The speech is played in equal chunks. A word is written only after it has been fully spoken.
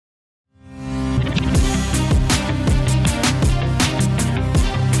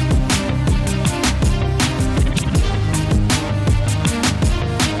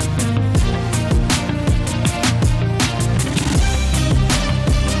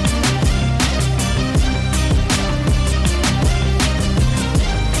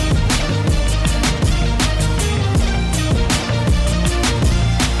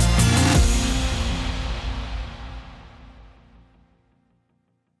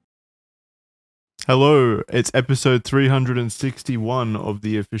Hello, it's episode 361 of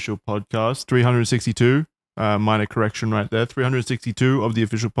the official podcast. 362, minor correction right there. 362 of the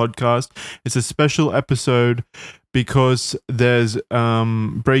official podcast. It's a special episode because there's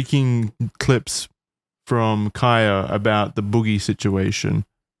breaking clips from Kaya about the Boogie situation.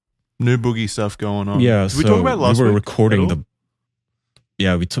 New Boogie stuff going on. Yeah, Did we talk about last we were week recording the...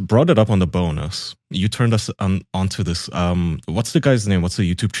 Yeah, we brought it up on the bonus. You turned us onto this. What's the guy's name? What's the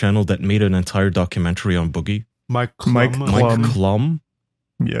YouTube channel that made an entire documentary on Boogie? Mike Klum.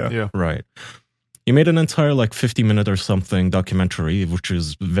 Yeah. Right. He made an entire 50-minute or something documentary, which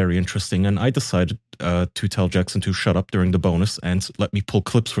is very interesting. And I decided to tell Jackson to shut up during the bonus and let me pull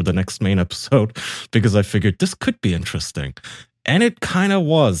clips for the next main episode because I figured this could be interesting. And it kind of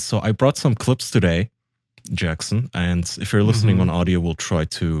was. So I brought some clips today, Jackson, and if you're listening on audio, we'll try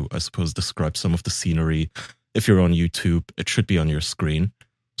to, I suppose, describe some of the scenery. If you're on YouTube, it should be on your screen.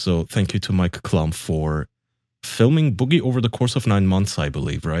 So thank you to Mike Klum for filming Boogie over the course of 9 months, I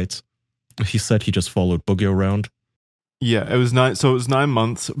believe, right? He said he just followed Boogie around. Yeah, it was 9. So it was 9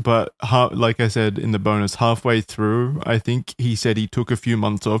 months, but like I said in the bonus, halfway through, I think he said he took a few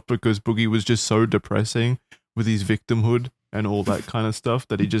months off because Boogie was just so depressing with his victimhood and all that kind of stuff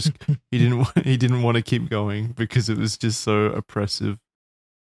that he didn't want to keep going because it was just so oppressive.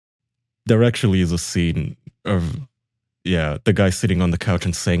 There actually is a scene of the guy sitting on the couch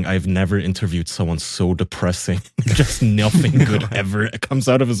and saying, "I've never interviewed someone so depressing." Just nothing good ever comes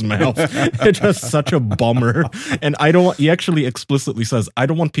out of his mouth. It's just such a bummer. And he actually explicitly says, "I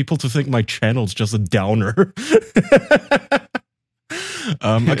don't want people to think my channel's just a downer."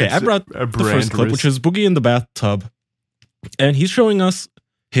 Okay, I brought the first clip, which is Boogie in the bathtub. And he's showing us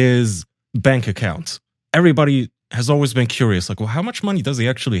his bank account. Everybody has always been curious, well, how much money does he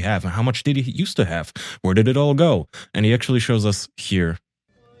actually have? And how much did he used to have? Where did it all go? And he actually shows us here.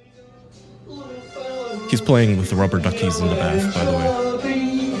 He's playing with the rubber duckies in the bath, by the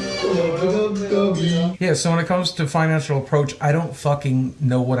way. Yeah, so when it comes to financial approach, I don't fucking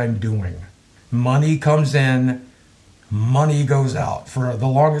know what I'm doing. Money comes in, money goes out. For the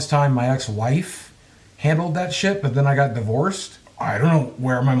longest time, my ex-wife handled that shit, but then I got divorced. I don't know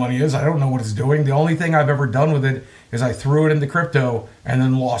where my money is. I don't know what it's doing. The only thing I've ever done with it is I threw it into crypto and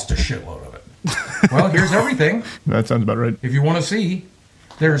then lost a shitload of it. Well, here's everything. That sounds about right. If you want to see,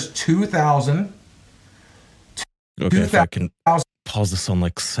 there's 2,000. Okay, if I can pause this on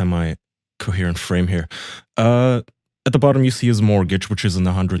semi-coherent frame here. At the bottom, you see his mortgage, which is in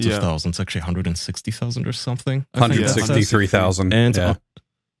the hundreds of thousands, actually 160,000 or something. 163,000. And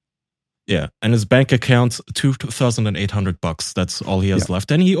and his bank account, $2,800. That's all he has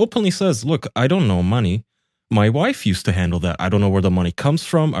left. And he openly says, "Look, I don't know money. My wife used to handle that. I don't know where the money comes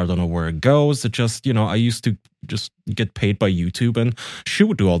from. I don't know where it goes. It just, I used to just get paid by YouTube and she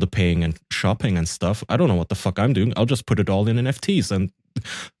would do all the paying and shopping and stuff. I don't know what the fuck I'm doing. I'll just put it all in NFTs." And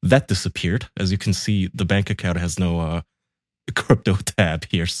that disappeared. As you can see, the bank account has no crypto tab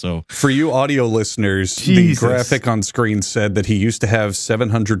here. So for you audio listeners, the graphic on screen said that he used to have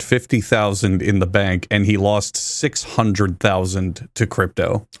 750,000 in the bank and he lost 600,000 to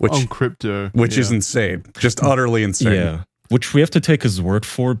crypto, which is insane, just utterly insane. Yeah, which we have to take his word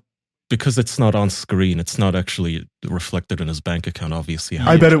for because it's not on screen. It's not actually reflected in his bank account. Obviously,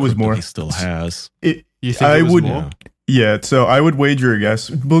 I bet it was more. He still has. You think it was more? Yeah, so I would wager a guess.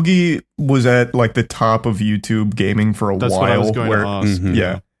 Boogie was at the top of YouTube gaming for a while. That's what I was going to ask.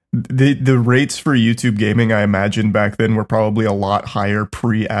 Yeah. The rates for YouTube gaming, I imagine back then were probably a lot higher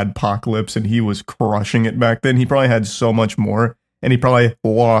pre-adpocalypse, and he was crushing it back then. He probably had so much more, and he probably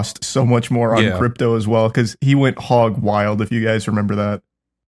lost so much more on crypto as well, because he went hog wild, if you guys remember that.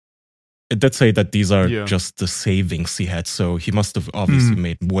 It did say that these are just the savings he had, so he must have obviously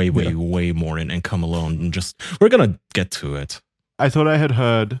made way more in income alone. And we're gonna get to it. I thought I had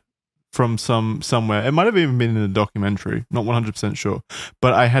heard from somewhere, it might have even been in a documentary, not 100% sure,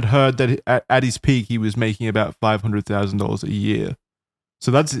 but I had heard that at his peak he was making about $500,000 a year.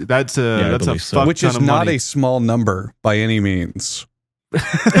 So that's a fuck which is ton of not money. a small number by any means.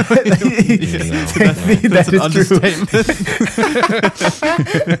 That's an understatement.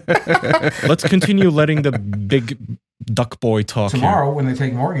 Let's continue letting the big duck boy talk. Tomorrow, here. When they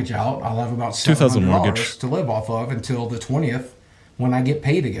take mortgage out, I'll have about $700 to live off of until the 20th when I get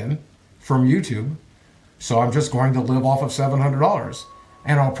paid again from YouTube. So I'm just going to live off of $700,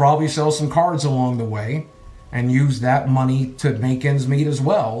 and I'll probably sell some cards along the way and use that money to make ends meet as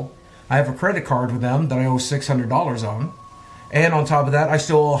well. I have a credit card with them that I owe $600 on. And on top of that, I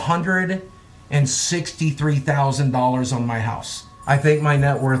still owe $163,000 on my house. I think my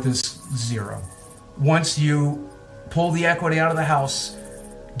net worth is zero. Once you pull the equity out of the house,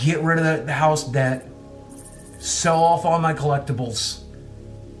 get rid of the house debt, sell off all my collectibles,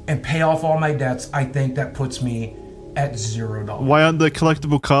 and pay off all my debts, I think that puts me at $0. Why aren't the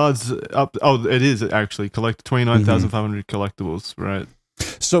collectible cards up? Oh, it is actually 29,500 collectibles, right?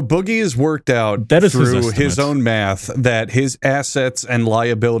 So Boogie has worked out through his own math that his assets and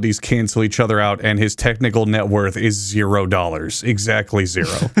liabilities cancel each other out, and his technical net worth is $0. Exactly 0.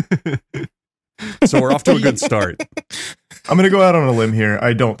 So we're off to a good start. I'm going to go out on a limb here.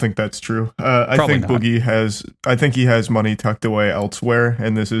 I don't think that's true. I think Boogie has money tucked away elsewhere,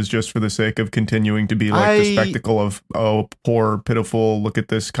 and this is just for the sake of continuing to be like the spectacle of, oh, poor, pitiful, look at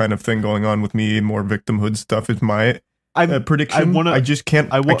this kind of thing going on with me, more victimhood stuff is my prediction. I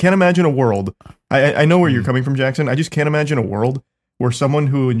can't imagine a world. I know where you're coming from, Jackson. I just can't imagine a world where someone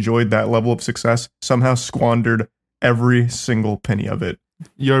who enjoyed that level of success somehow squandered every single penny of it.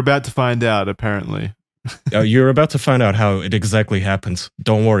 You're about to find out, apparently. You're about to find out how it exactly happened.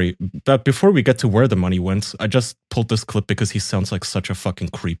 Don't worry. But before we get to where the money went, I just pulled this clip because he sounds like such a fucking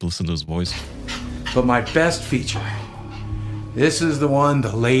creep. Listen to his voice. But my best feature, this is the one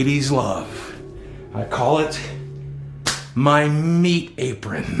the ladies love. I call it my meat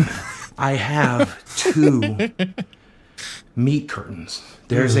apron. I have 2 meat curtains.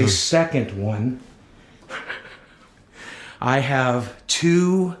 There's a second one. I have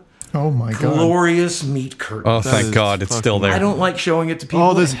 2 glorious meat curtains. Oh, thank God, it's still there. I don't like showing it to people.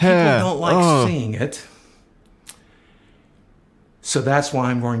 Oh, there's hair. People don't like seeing it. So that's why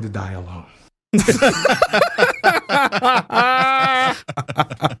I'm going to die alone.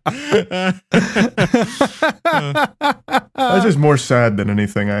 That's just more sad than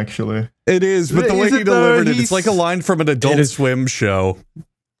anything, actually. It is, but the way he delivered it, it's like a line from an Adult Swim show.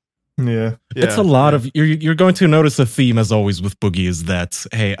 Yeah. It's a lot of, you're going to notice a theme, as always, with Boogie is that,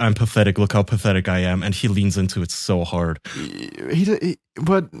 hey, I'm pathetic, look how pathetic I am, and he leans into it so hard. He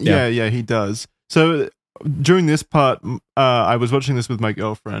does. So during this part, I was watching this with my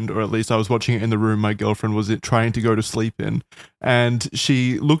girlfriend, or at least I was watching it in the room my girlfriend was trying to go to sleep in, and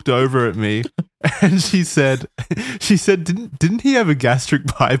she looked over at me and she said, didn't he have a gastric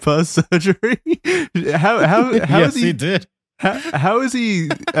bypass surgery? How yes, he did. How is he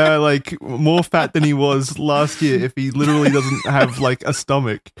like more fat than he was last year if he literally doesn't have like a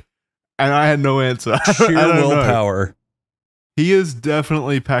stomach? And I had no answer. Sheer willpower. He has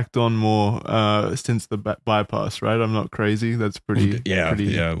definitely packed on more since the bypass, right? I'm not crazy. That's pretty,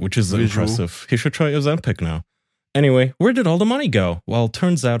 which is visual. Impressive. He should try Ozempic now. Anyway, where did all the money go? Well,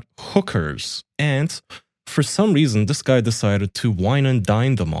 turns out hookers. And for some reason, this guy decided to wine and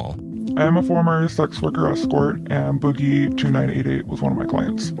dine them all. I am a former sex worker escort, and Boogie2988 was one of my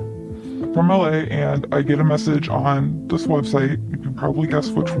clients. From LA, and I get a message on this website, you can probably guess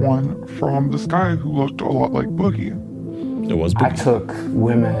which one, from this guy who looked a lot like Boogie. It was Boogie. I took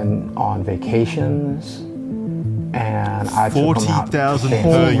women on vacations, and I took them out to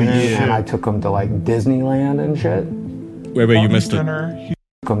per year, and I took them to like Disneyland and shit. Wait, you missed it.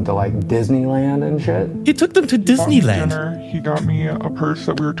 Took them to like Disneyland and shit. He took them to Disneyland. Dinner, he got me a purse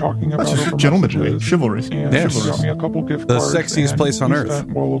that we were talking about. That's just gentlemanly, chivalry. And he got me a couple gift cards. The sexiest place on earth.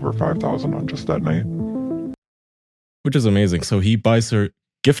 Spent well over $5,000 on just that night. Which is amazing. So he buys her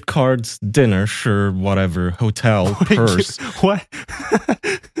gift cards, dinner, sure, whatever, hotel, purse. What?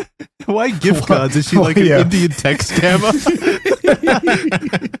 Why gift cards? Is she like an Indian tech scammer?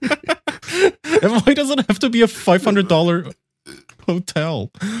 And why does it have to be a $500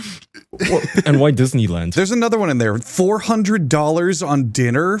 hotel? And why Disneyland? There's another one in there. $400 on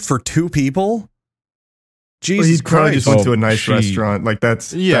dinner for 2 people? Jesus He probably Christ. just went to a nice restaurant. Like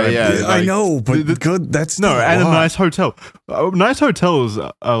that's I know, but good. That's no, and a nice hotel. Nice hotels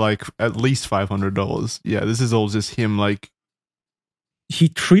are like at least $500. Yeah, this is all just him. Like he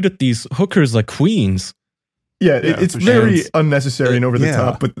treated these hookers like queens. Yeah, it's very unnecessary and over the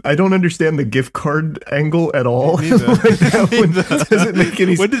top, but I don't understand the gift card angle at all. Doesn't make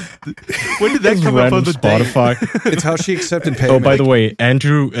any sense. When did that come up on the Spotify? It's how she accepted payment. Oh, by the way,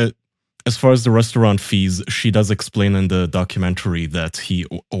 Andrew, as far as the restaurant fees, she does explain in the documentary that he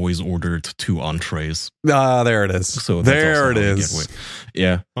always ordered 2 entrees. Ah, there it is. So there it is.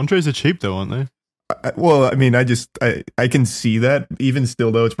 Yeah. Entrees are cheap though, aren't they? Well, I mean, I can see that. Even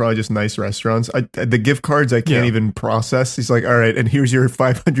still, though, it's probably just nice restaurants. The gift cards I can't even process. He's like, all right, and here's your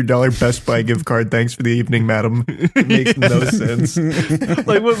 $500 Best Buy gift card. Thanks for the evening, madam. It makes no sense.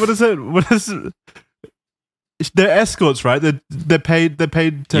 Like, what is it? What is it? They're escorts, right? They're paid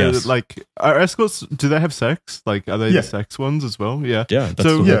to like. Are escorts? Do they have sex? Like, are they the sex ones as well? Yeah. Yeah. That's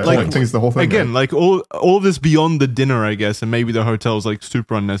I think it's the whole thing. Again, like all of this beyond the dinner, I guess, and maybe the hotel's like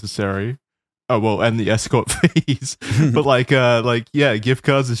super unnecessary. Oh well, and the escort fees, but yeah, gift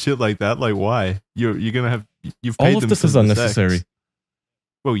cards and shit like that. Like, why? You're gonna have you've paid all of them this is unnecessary. Sex.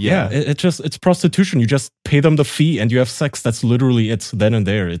 Well, yeah, it's prostitution. You just pay them the fee and you have sex. That's literally it then and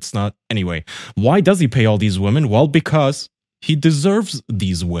there. It's not anyway. Why does he pay all these women? Well, because he deserves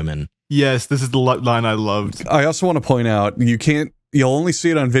these women. Yes, this is the line I loved. I also want to point out you'll only see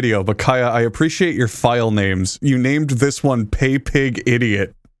it on video, but Kaya, I appreciate your file names. You named this one Pay Pig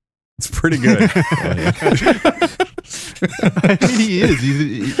Idiot. It's pretty good. I mean, he is.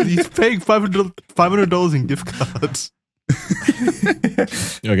 He's paying $500 in gift cards.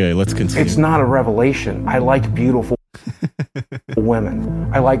 Okay, let's continue. It's not a revelation. I like beautiful women.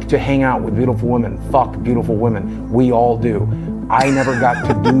 I like to hang out with beautiful women, fuck beautiful women. We all do. I never got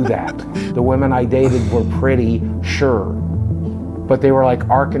to do that. The women I dated were pretty, sure. But they were like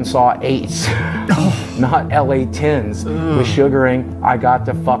Arkansas 8s, not LA 10s. With sugaring, I got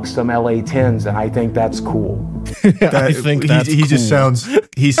to fuck some LA 10s, and I think that's cool. I think that's he cool. just sounds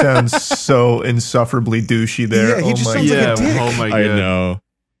so insufferably douchey there. Yeah, he just sounds like a dick. Oh my god. I know.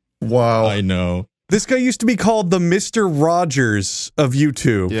 Wow. I know. This guy used to be called the Mr. Rogers of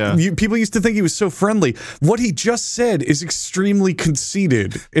YouTube. Yeah. People used to think he was so friendly. What he just said is extremely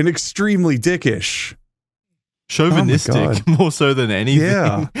conceited and extremely dickish. Chauvinistic more so than anything.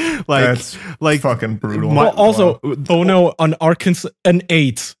 Yeah. That's fucking brutal. Well, also, oh no, an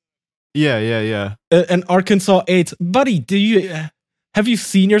 8. Yeah. An Arkansas 8. Buddy, have you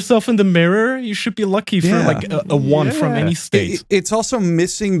seen yourself in the mirror? You should be lucky for like a 1 from any state. It's also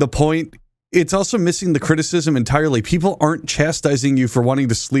missing the point. It's also missing the criticism entirely. People aren't chastising you for wanting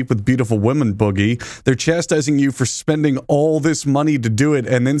to sleep with beautiful women, Boogie. They're chastising you for spending all this money to do it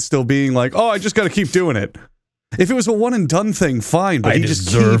and then still being like, oh, I just got to keep doing it. If it was a one and done thing, fine, but he just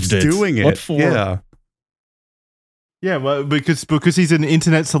keeps doing it. What for? Yeah, well, because he's an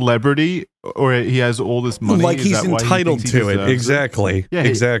internet celebrity, or he has all this money. Like he's entitled to it. Exactly. Yeah,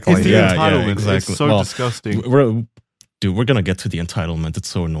 exactly. It's the entitlement. Exactly. It's so disgusting. We're gonna get to the entitlement. It's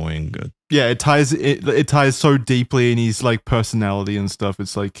so annoying. Yeah, it ties so deeply in his like personality and stuff.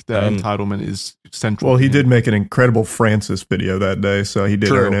 It's like that entitlement is central. Well, he did make an incredible Francis video that day, so he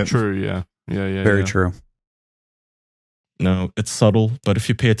did earn it. True, yeah. Very true. No, it's subtle, but if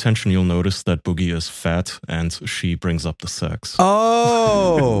you pay attention, you'll notice that Boogie is fat and she brings up the sex.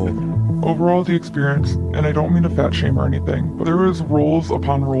 Oh! Overall, the experience, and I don't mean to fat shame or anything, but there was rules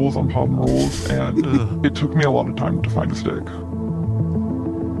upon rules upon rules, and it took me a lot of time to find a stick.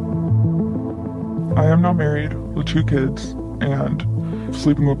 I am now married with 2 kids, and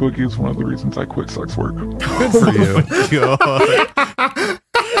sleeping with Boogie is one of the reasons I quit sex work. Good for you. God.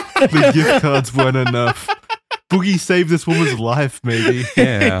 The gift cards weren't enough. Boogie saved this woman's life, maybe.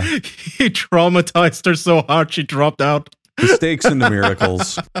 Yeah. He traumatized her so hard she dropped out. Mistakes into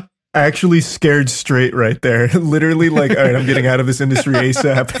miracles. Actually scared straight right there. Literally like, all right, I'm getting out of this industry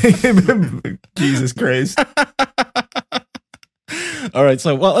ASAP. Jesus Christ. All right,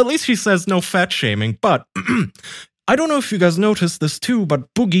 so, well, at least she says no fat shaming, but I don't know if you guys noticed this too,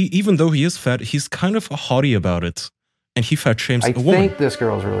 but Boogie, even though he is fat, he's kind of haughty about it. And he fat shames a woman. I think this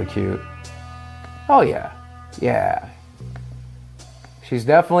girl's really cute. Oh, yeah. Yeah. She's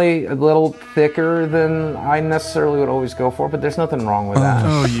definitely a little thicker than I necessarily would always go for, but there's nothing wrong with that.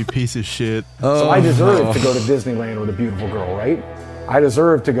 Oh, you piece of shit. So I deserve to go to Disneyland with a beautiful girl, right? I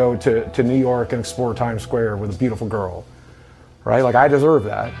deserve to go to New York and explore Times Square with a beautiful girl, right? Like, I deserve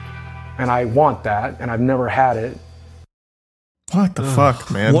that, and I want that, and I've never had it. What the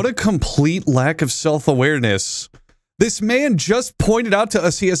fuck, man? What a complete lack of self-awareness. This man just pointed out to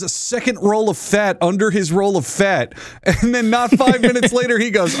us he has a second roll of fat under his roll of fat. And then not 5 minutes later,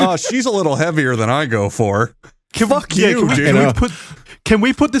 he goes, oh, she's a little heavier than I go for. Fuck you, dude. Can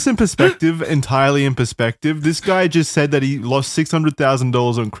we put this in perspective, entirely in perspective? This guy just said that he lost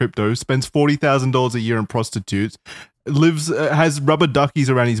 $600,000 on crypto, spends $40,000 a year on prostitutes, has rubber duckies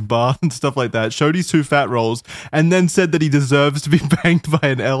around his bar and stuff like that, showed his 2 fat rolls, and then said that he deserves to be banked by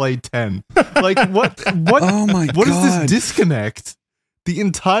an LA 10. Like, what? Oh my God. What is this disconnect? The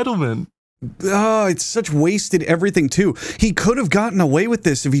entitlement. Oh, it's such wasted everything, too. He could have gotten away with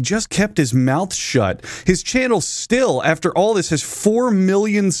this if he just kept his mouth shut. His channel still, after all this, has 4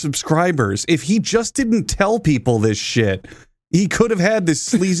 million subscribers. If he just didn't tell people this shit, he could have had this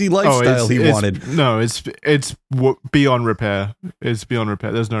sleazy lifestyle he wanted. No, it's beyond repair. It's beyond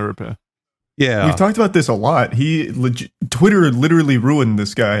repair. There's no repair. Yeah. We've talked about this a lot. Twitter literally ruined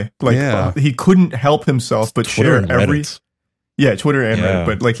this guy. Like, he couldn't help himself but Twitter share every... Yeah, Twitter and Reddit,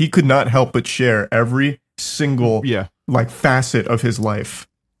 but like he could not help but share every single like facet of his life.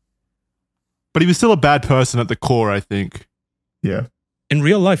 But he was still a bad person at the core, I think. Yeah. in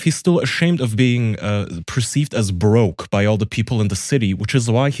real life, he's still ashamed of being perceived as broke by all the people in the city, which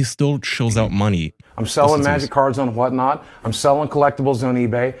is why he still shows out money. I'm selling Magic cards on Whatnot. I'm selling collectibles on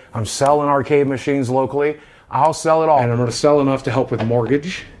eBay. I'm selling arcade machines locally. I'll sell it all. And I'm going to sell enough to help with the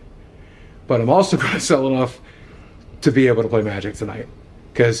mortgage. But I'm also going to sell enough to be able to play Magic tonight.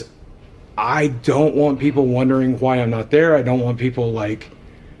 Because I don't want people wondering why I'm not there. I don't want people, like,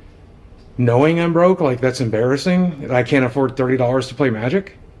 knowing I'm broke. Like, that's embarrassing. I can't afford $30 to play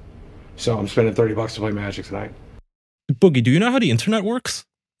Magic. So I'm spending $30 to play Magic tonight. Boogie, do you know how the internet works?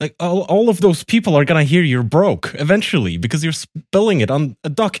 Like, all of those people are going to hear you're broke eventually because you're spilling it on a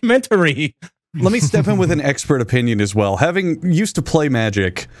documentary. Let me step in with an expert opinion as well. Having used to play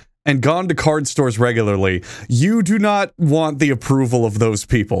Magic and gone to card stores regularly, you do not want the approval of those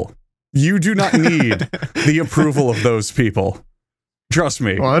people. You do not need the approval of those people. Trust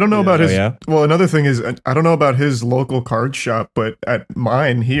me. Well, I don't know about his... Yeah. Well, another thing is, I don't know about his local card shop, but at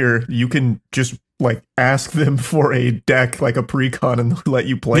mine here, you can just, like, ask them for a deck, like a pre-con, and let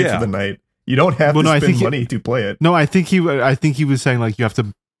you play for the night. You don't have to spend money to play it. No, I think he was saying, like, you have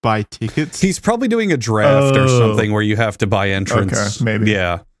to buy tickets. He's probably doing a draft or something where you have to buy entrance. Okay, maybe.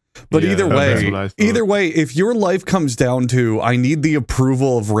 Yeah. But either way, if your life comes down to, I need the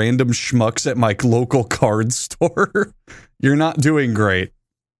approval of random schmucks at my local card store, you're not doing great.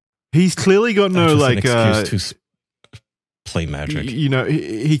 He's clearly got no, like, excuse to play Magic. You know,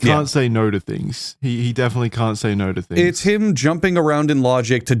 he can't say no to things. He definitely can't say no to things. It's him jumping around in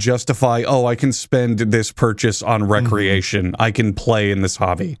logic to justify, oh, I can spend this purchase on recreation. I can play in this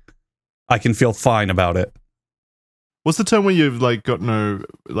hobby. I can feel fine about it. What's the term when you've, like, got no,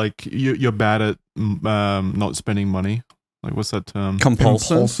 like, you're bad at not spending money? Like, what's that term?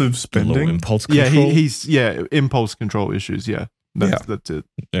 Compulsive spending? Low impulse control? Yeah, he's impulse control issues, That's it.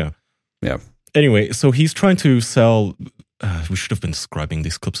 Yeah. Anyway, so he's trying to sell... we should have been describing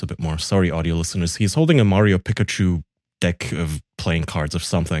these clips a bit more. Sorry, audio listeners. He's holding a Mario Pikachu deck of playing cards of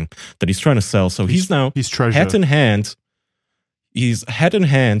something that he's trying to sell. So he's treasure. Head in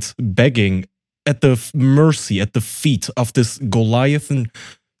hand begging at the mercy, at the feet of this Goliathan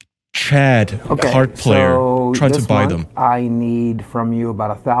Chad card player trying to buy them. I need from you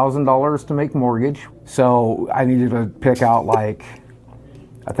about $1,000 to make mortgage. So I need you to pick out like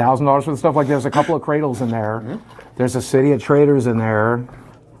 $1,000 for the stuff. Like there's a couple of cradles in there. Mm-hmm. There's a City of Traders in there.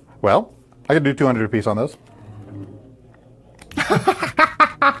 Well, I could do 200 a piece on those.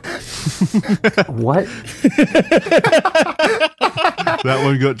 What? That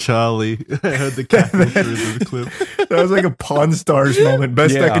one got Charlie. I heard the cat through the clip. That was like a Pawn Stars moment.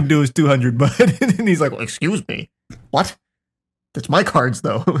 Best I can do is 200, bud. And he's like, well, excuse me. What? That's my cards,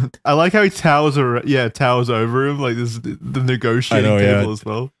 though. I like how he towers over him. Like this, the negotiating table as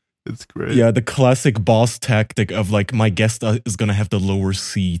well. It's great. Yeah, the classic boss tactic of like, my guest is going to have the lower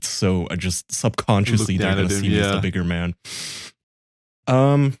seat, so I just subconsciously they're going to see me as the bigger man.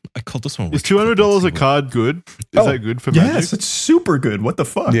 I called this one. Is $200 a card good? Is that good for Magic? Yes, it's super good. What the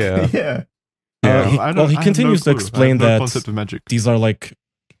fuck? Yeah. He continues to explain that these are like,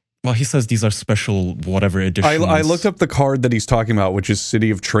 well, he says these are special whatever editions. I looked up the card that he's talking about, which is City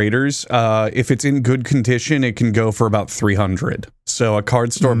of Traders. If it's in good condition, it can go for about $300. So a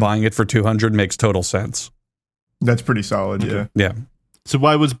card store buying it for $200 makes total sense. That's pretty solid, Yeah. So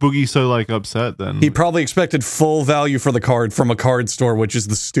why was Boogie so like upset then? He probably expected full value for the card from a card store, which is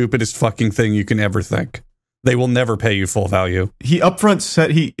the stupidest fucking thing you can ever think. They will never pay you full value. He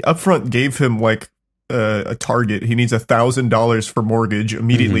upfront gave him like a target. He needs $1,000 for mortgage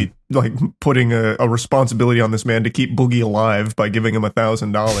immediately, like putting a responsibility on this man to keep Boogie alive by giving him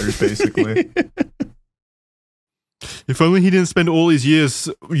 $1,000 basically. If only he didn't spend all his years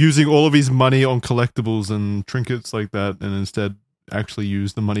using all of his money on collectibles and trinkets like that, and instead actually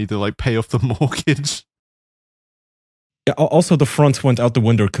use the money to like pay off the mortgage. Yeah, also the front went out the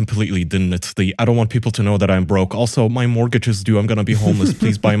window completely, didn't it? I don't want people to know that I'm broke. Also, my mortgage is due. I'm going to be homeless.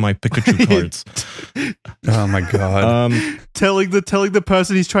 Please buy my Pikachu cards. Oh my God. Telling the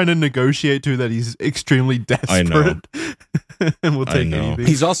person he's trying to negotiate to that he's extremely desperate. I know. And will take anything.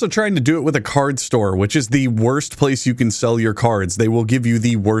 He's also trying to do it with a card store, which is the worst place you can sell your cards. They will give you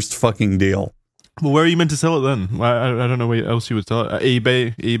the worst fucking deal. Well, where are you meant to sell it then? I don't know where else you would sell it.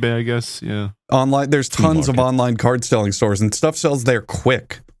 eBay, I guess. Yeah. Online, there's tons of online card selling stores, and stuff sells there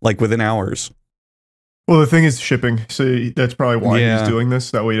quick, like within hours. Well, the thing is shipping. So that's probably why he's doing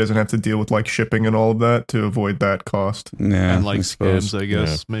this. That way he doesn't have to deal with like shipping and all of that to avoid that cost. Yeah, and like scams, I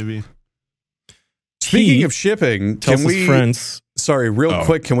guess, maybe. Speaking of shipping, can we... friends... Sorry, real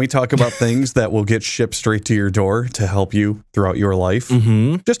quick, can we talk about things that will get shipped straight to your door to help you throughout your life?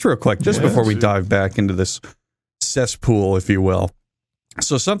 Mm-hmm. Just real quick, before we dive back into this cesspool, if you will.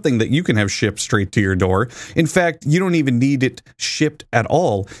 So something that you can have shipped straight to your door, in fact, you don't even need it shipped at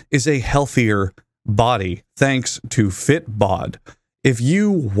all, is a healthier body, thanks to Fitbod. If you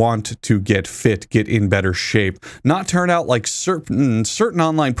want to get fit, get in better shape, not turn out like certain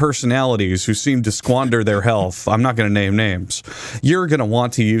online personalities who seem to squander their health, I'm not going to name names, you're going to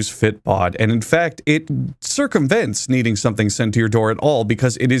want to use Fitbod. And in fact, it circumvents needing something sent to your door at all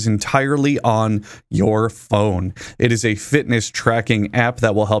because it is entirely on your phone. It is a fitness tracking app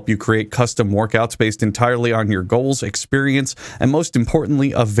that will help you create custom workouts based entirely on your goals, experience, and most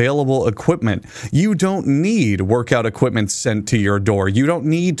importantly, available equipment. You don't need workout equipment sent to your door. You don't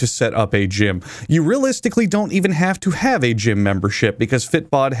need to set up a gym. You realistically don't even have to have a gym membership because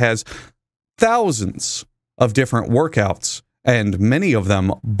Fitbod has thousands of different workouts and many of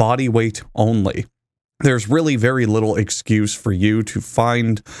them body weight only. There's really very little excuse for you to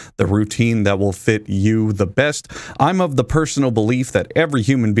find the routine that will fit you the best. I'm of the personal belief that every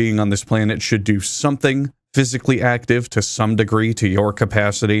human being on this planet should do something physically active to some degree to your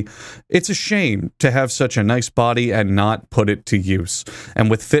capacity. It's a shame to have such a nice body and not put it to use.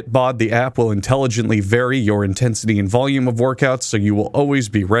 And with Fitbod, the app will intelligently vary your intensity and volume of workouts so you will always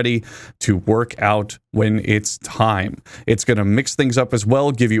be ready to work out when it's time. It's going to mix things up as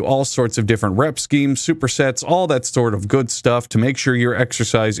well, give you all sorts of different rep schemes, supersets, all that sort of good stuff to make sure your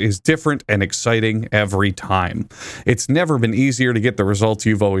exercise is different and exciting every time. It's never been easier to get the results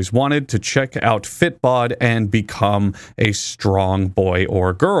you've always wanted. To check out Fitbod and become a strong boy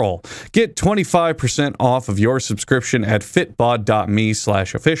or girl. Get 25% off of your subscription at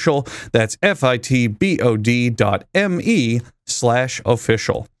fitbod.me/official. That's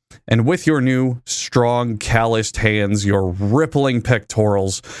fitbod.me/official. And with your new, strong, calloused hands, your rippling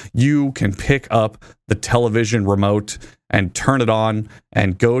pectorals, you can pick up the television remote and turn it on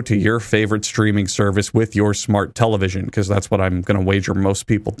and go to your favorite streaming service with your smart television, because that's what I'm going to wager most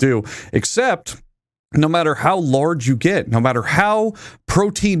people do. Except, no matter how large you get, no matter how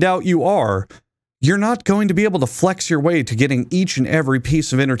proteined out you are, you're not going to be able to flex your way to getting each and every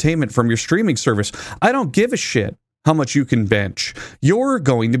piece of entertainment from your streaming service. I don't give a shit how much you can bench. You're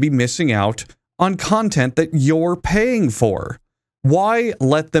going to be missing out on content that you're paying for. Why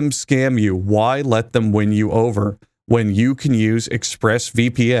let them scam you? Why let them win you over when you can use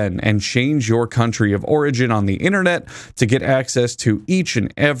ExpressVPN and change your country of origin on the internet to get access to each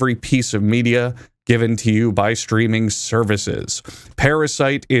and every piece of media given to you by streaming services?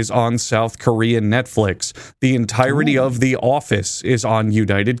 Parasite is on South Korean Netflix. The entirety of The Office is on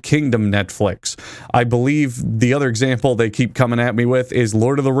United Kingdom Netflix. I believe the other example they keep coming at me with is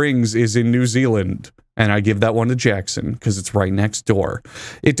Lord of the Rings is in New Zealand. And I give that one to Jackson because it's right next door.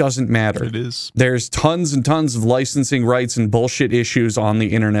 It doesn't matter. It is. There's tons and tons of licensing rights and bullshit issues on the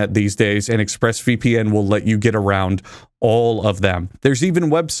internet these days, and ExpressVPN will let you get around all of them. There's even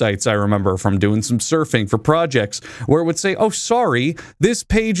websites I remember from doing some surfing for projects where it would say, oh, sorry, this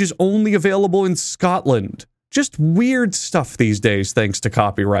page is only available in Scotland. Just weird stuff these days, thanks to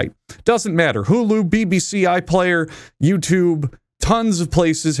copyright. Doesn't matter. Hulu, BBC, iPlayer, YouTube, tons of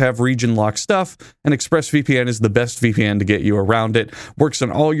places have region-locked stuff, and ExpressVPN is the best VPN to get you around it. Works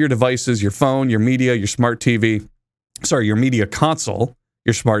on all your devices, your phone, your media, your smart TV. Sorry, your media console,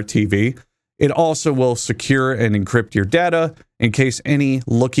 your smart TV. It also will secure and encrypt your data. In case any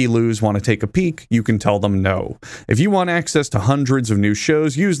looky-loos want to take a peek, you can tell them no. If you want access to hundreds of new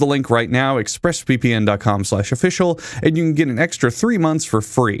shows, use the link right now, expressvpn.com/official, and you can get an extra 3 months for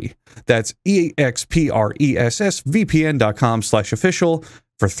free. That's expressvpn.com/official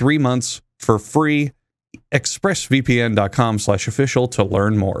for 3 months for free. expressvpn.com/official to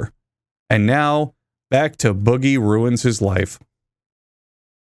learn more. And now, back to Boogie Ruins His Life.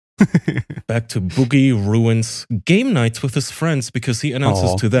 Back to Boogie ruins game nights with his friends because he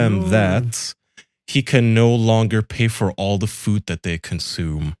announces to them that he can no longer pay for all the food that they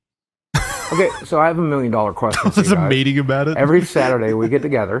consume. Okay, so I have $1 million question. There's a meeting about it. Every Saturday we get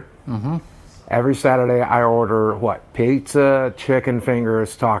together. Mm-hmm. Every Saturday I order what? Pizza, chicken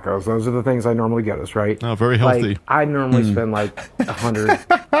fingers, tacos. Those are the things I normally get us, right? Oh, very healthy. Like, I normally spend like $100,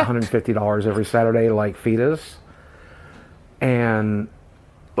 $150 every Saturday to like feed us. And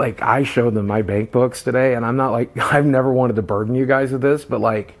like, I showed them my bank books today, and I'm not like, I've never wanted to burden you guys with this, but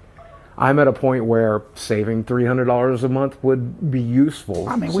like, I'm at a point where saving $300 a month would be useful.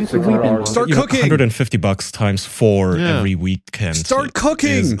 I mean, we start cooking. $150 times 4 every weekend. Start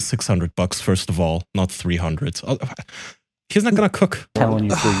cooking. $600 first of all, not 300. He's not gonna cook. Telling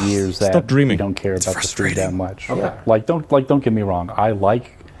you for years that Stop dreaming. We don't care about the food that much. Okay. Like don't get me wrong. I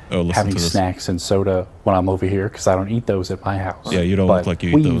like having snacks and soda when I'm over here because I don't eat those at my house. Yeah, you don't look like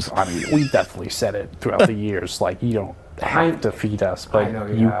you eat those. I mean, we definitely said it throughout the years. Like, you don't have to feed us, but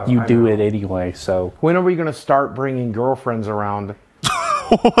you do it anyway. So when are we going to start bringing girlfriends around?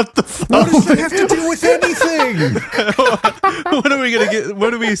 What the fuck? What does that have to do with anything? When are we gonna get?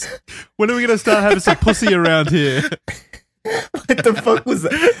 When are we gonna start having some pussy around here? What the fuck was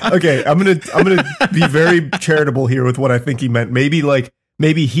that? Okay, I'm gonna be very charitable here with what I think he meant. Maybe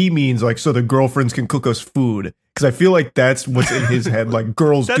he means like so the girlfriends can cook us food, because I feel like that's what's in his head. Like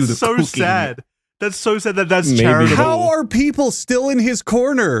girls do the cooking. That's so sad. That's so sad that's charitable. How are people still in his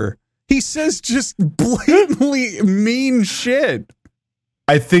corner? He says just blatantly mean shit.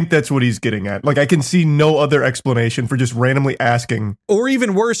 I think that's what he's getting at. Like, I can see no other explanation for just randomly asking. Or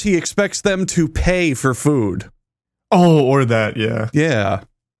even worse, he expects them to pay for food. Oh, or that, yeah. Yeah.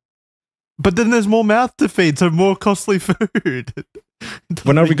 But then there's more mouth to feed, so more costly food.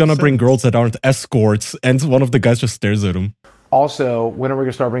 When are we going to bring girls that aren't escorts? And one of the guys just stares at him. Also, when are we going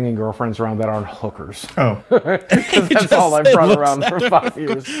to start bringing girlfriends around that aren't hookers? Oh. Because that's all I've brought around for 5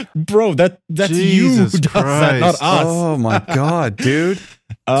 years. Bro, that's Jesus you who does that, not us. Oh my God, dude.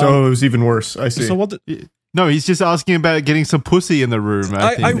 So it was even worse. I see. So no, he's just asking about getting some pussy in the room.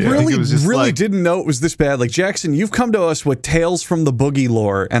 I really didn't know it was this bad. Like, Jackson, you've come to us with tales from the Boogie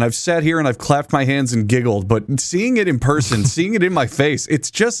lore, and I've sat here and I've clapped my hands and giggled, but seeing it in person, seeing it in my face,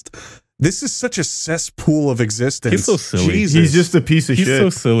 it's just... This is such a cesspool of existence. He's so silly. Jesus. He's just a piece of shit. He's so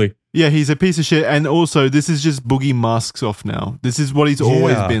silly. Yeah, he's a piece of shit. And also, this is just Boogie masks off now. This is what he's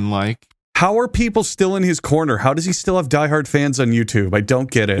always been like. How are people still in his corner? How does he still have diehard fans on YouTube? I don't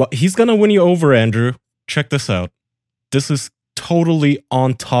get it. Well, he's going to win you over, Andrew. Check this out. This is totally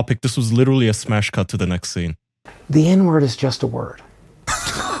on topic. This was literally a smash cut to the next scene. The N-word is just a word.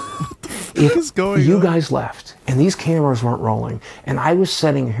 If you guys left and these cameras weren't rolling and I was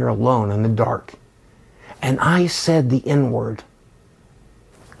sitting here alone in the dark and I said the N-word,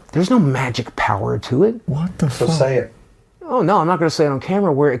 there's no magic power to it. What the fuck? So say it. Oh, no, I'm not going to say it on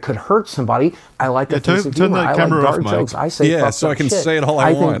camera where it could hurt somebody. I like a piece of humor. I like dark jokes. I say fucked so up I can shit. say it all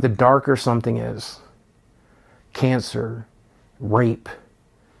I want. I think the darker something is, cancer, rape,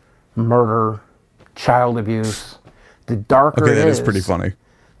 murder, child abuse, the darker it is. Okay, that is pretty funny.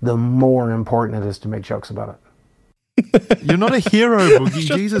 The more important it is to make jokes about it. You're not a hero,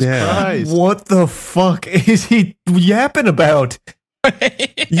 Boogie. Jesus Christ. What the fuck is he yapping about?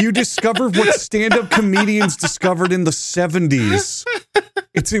 You discovered what stand-up comedians discovered in the 70s.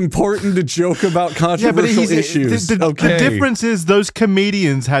 It's important to joke about controversial issues. The difference is those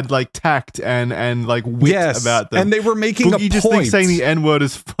comedians had like tact and like wit about them. And they were making Boogie a just point. thinks saying the N-word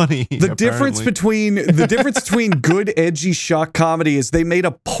is funny. The difference between good edgy shock comedy is they made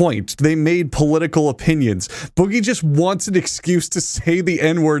a point. They made political opinions. Boogie just wants an excuse to say the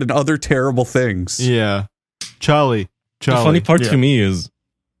N-word and other terrible things. Yeah. Charlie. The funny part to me is...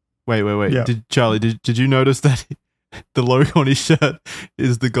 Wait. Yeah. Did you notice that the logo on his shirt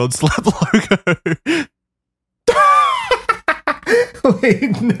is the God Slap logo?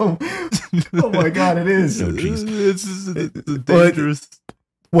 Wait, no. Oh my God, it is. Oh, it's dangerous.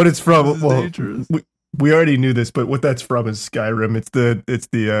 What it's from? It's dangerous. We already knew this, but what that's from is Skyrim. It's the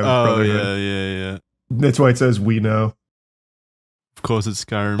Brotherhood. Yeah. That's why it says "we know." Of course, it's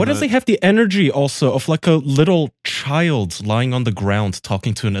Skyrim. Why does he have the energy also of like a little child lying on the ground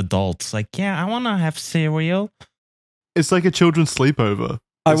talking to an adult? It's like, yeah, I want to have cereal. It's like a children's sleepover.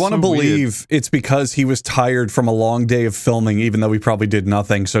 I want to believe it's because he was tired from a long day of filming, even though he probably did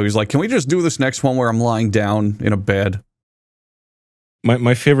nothing. So he's like, can we just do this next one where I'm lying down in a bed?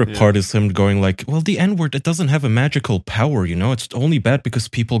 My favorite part is him going like, well, the N-word, it doesn't have a magical power, you know? It's only bad because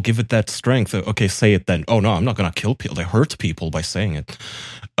people give it that strength. Okay, say it then. Oh, no, I'm not going to kill people. They hurt people by saying it.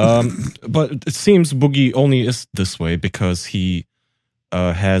 But it seems Boogie only is this way because he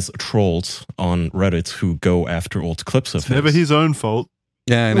has trolls on Reddit who go after old clips of him. Never his own fault.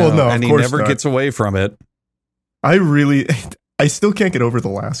 Yeah, I know. Well, no, and he never gets away from it. I still can't get over the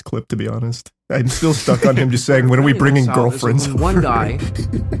last clip, to be honest. I'm still stuck on him just saying, when are we bringing girlfriends? One guy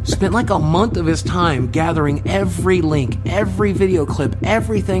spent like a month of his time gathering every link, every video clip,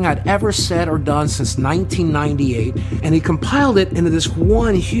 everything I'd ever said or done since 1998, and he compiled it into this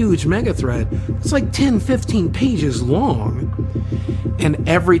one huge mega thread. It's like 10, 15 pages long. And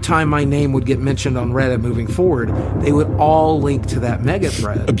every time my name would get mentioned on Reddit moving forward, they would all link to that mega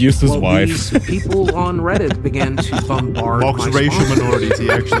thread. Abuse his wife. These people on Reddit began to bombard Mocks racial minorities, he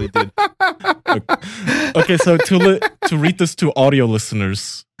actually did. Okay, so to read this to audio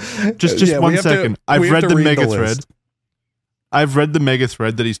listeners, just 1 second. I've read the mega thread. I've read the mega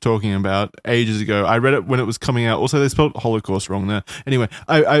thread that he's talking about ages ago. I read it when it was coming out. Also, they spelled Holocaust wrong there. Anyway,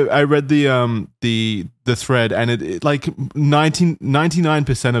 I read the thread, and it like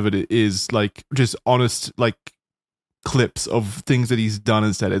 99% of it is like just honest, like clips of things that he's done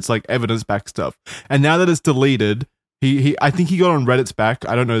and said. It's like evidence-backed stuff. And now that it's deleted, I think he got on Reddit's back.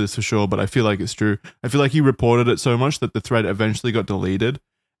 I don't know this for sure, but I feel like it's true. I feel like he reported it so much that the thread eventually got deleted,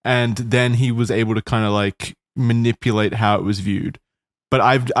 and then he was able to kind of like manipulate how it was viewed. But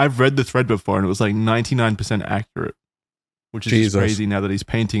I've read the thread before, and it was like 99% accurate, which is just crazy now that he's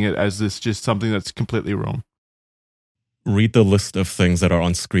painting it as this just something that's completely wrong. Read the list of things that are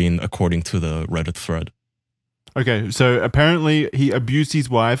on screen according to the Reddit thread. Okay, so apparently he abused his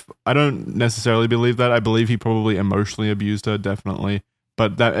wife. I don't necessarily believe that. I believe he probably emotionally abused her, definitely.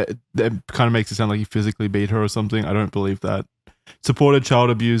 But that kind of makes it sound like he physically beat her or something. I don't believe that. Supported child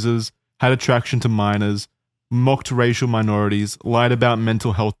abusers, had attraction to minors, mocked racial minorities, lied about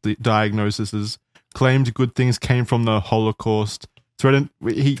mental health diagnoses, claimed good things came from the Holocaust. Threatened,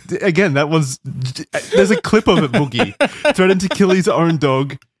 that was, there's a clip of it, Boogie. Threatened to kill his own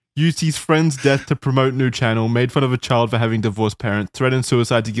dog. Used his friend's death to promote new channel, made fun of a child for having divorced parents, threatened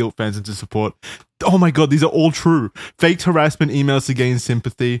suicide to guilt fans into support. Oh my god, these are all true. Faked harassment emails to gain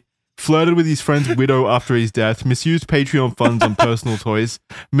sympathy, flirted with his friend's widow after his death, misused Patreon funds on personal toys,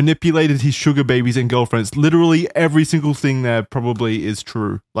 manipulated his sugar babies and girlfriends. Literally every single thing there probably is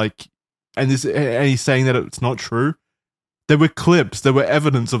true. Like, and he's saying that it's not true. There were clips, there were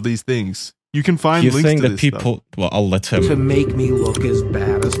evidence of these things. You can find links saying to that people stuff. Well, I'll let him to make me look as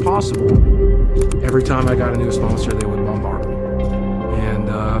bad as possible. Every time I got a new sponsor, they would bombard me, and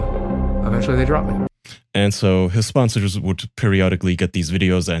eventually they dropped me. And so his sponsors would periodically get these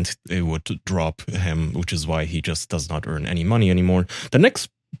videos and it would drop him, which is why he just does not earn any money anymore. The next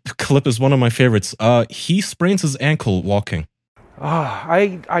clip is one of my favorites. He sprains his ankle walking.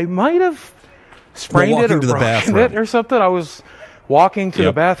 I might have sprained it or broken it or something. I was walking to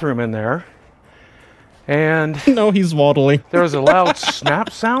the bathroom in there. And no, he's waddling. There was a loud snap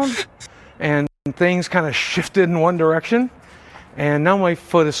sound, and things kind of shifted in one direction. And now my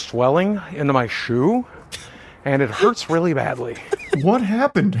foot is swelling into my shoe, and it hurts really badly. What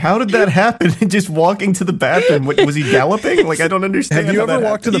happened? How did that happen? Just walking to the bathroom? What, was he galloping? Like, I don't understand. Have you ever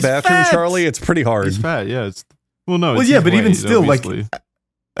walked to the bathroom, Charlie? It's pretty hard. He's fat, yeah. But even still, obviously. Like,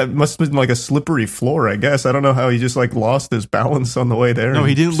 it must have been like a slippery floor, I guess. I don't know how he just like lost his balance on the way there. No,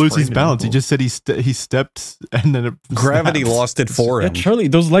 he didn't lose his balance. He just said he stepped and then gravity lost it for him. Yeah, Charlie,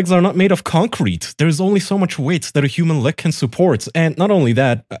 those legs are not made of concrete. There's only so much weight that a human leg can support. And not only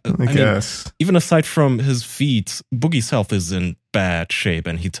that, I guess. Mean, even aside from his feet, Boogie's health is in bad shape,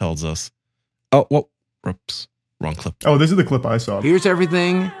 and he tells us. Oh, well, oops, wrong clip. Oh, this is the clip I saw. Here's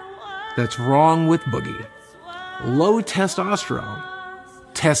everything that's wrong with Boogie. Low testosterone.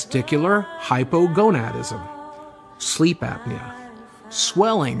 Testicular hypogonadism, sleep apnea,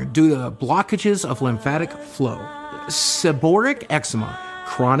 swelling due to blockages of lymphatic flow, seborrheic eczema,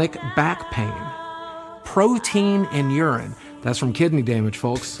 chronic back pain, protein in urine. That's from kidney damage,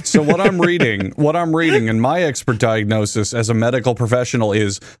 folks. So what I'm reading, and my expert diagnosis as a medical professional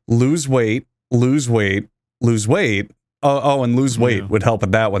is lose weight, lose weight, lose weight. Oh, and lose weight would help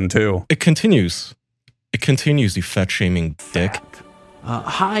with that one too. It continues, you fat-shaming dick.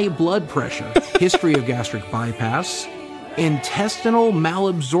 High blood pressure, history of gastric bypass, intestinal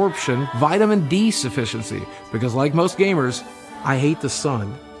malabsorption, vitamin D sufficiency, because like most gamers, I hate the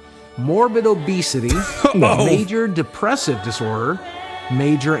sun, morbid obesity, major depressive disorder,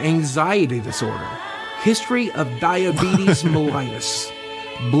 major anxiety disorder, history of diabetes mellitus,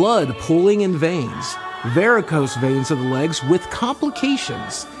 blood pooling in veins, varicose veins of the legs with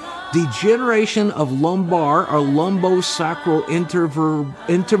complications, degeneration of lumbar or lumbosacral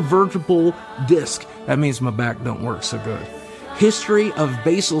intervertebral disc. That means my back don't work so good. History of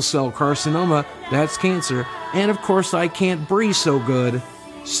basal cell carcinoma, that's cancer. And of course I can't breathe so good,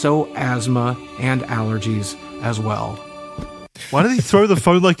 so asthma and allergies as well. Why did he throw the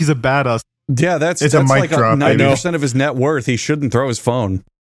phone like he's a badass? Yeah, that's a mic drop. 90% of his net worth. He shouldn't throw his phone.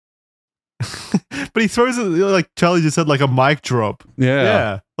 But he throws it like Charlie just said, like a mic drop.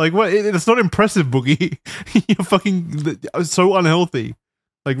 Yeah. Like what? It's not impressive, Boogie. You're fucking so unhealthy.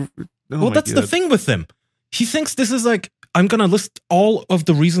 Like, that's the thing with him. He thinks this is like, I'm gonna list all of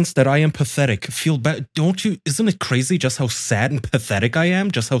the reasons that I am pathetic. Feel bad, don't you? Isn't it crazy just how sad and pathetic I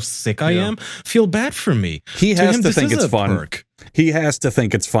am? Just how sick I am? Feel bad for me. He has to think it's fun. Perk. He has to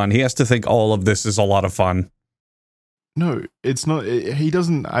think it's fun. He has to think all of this is a lot of fun. No, it's not. He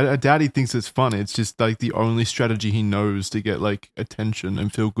doesn't. I doubt he thinks it's fun. It's just like the only strategy he knows to get like attention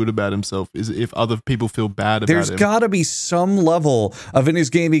and feel good about himself is if other people feel bad about him. There's got to be some level of in his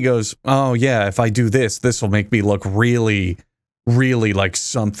game. He goes, "Oh yeah, if I do this, this will make me look really, really like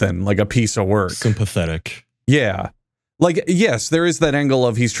something, like a piece of work, sympathetic." Yeah, Like, yes, there is that angle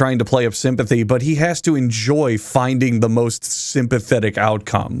of he's trying to play up sympathy, but he has to enjoy finding the most sympathetic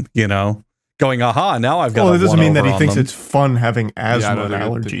outcome, you know? Going, aha, now I've got. Well, it doesn't mean that he thinks it's fun having asthma and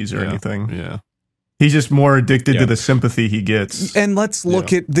allergies or anything. Yeah. He's just more addicted to the sympathy he gets. And let's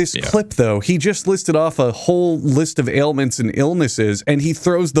look at this clip, though. He just listed off a whole list of ailments and illnesses, and he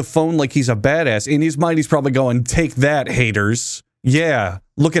throws the phone like he's a badass. In his mind, he's probably going, take that, haters. Yeah,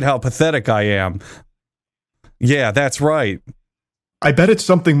 look at how pathetic I am. Yeah, that's right. I bet it's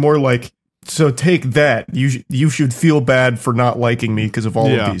something more like, so take that. You should feel bad for not liking me because of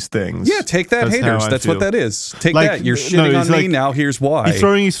all of these things. Yeah, take that, haters. That's what that is. Take that. You're shitting on me. Now here's why.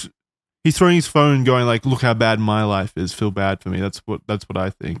 He's throwing his phone, going like, "Look how bad my life is. Feel bad for me." That's what I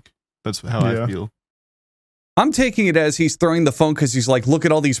think. That's how I feel. I'm taking it as he's throwing the phone because he's like, "Look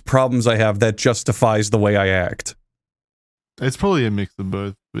at all these problems I have. That justifies the way I act." It's probably a mix of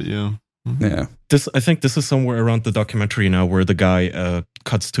both, but yeah. Yeah. I think this is somewhere around the documentary now where the guy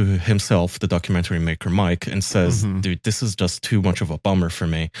cuts to himself, the documentary maker Mike, and says, dude, this is just too much of a bummer for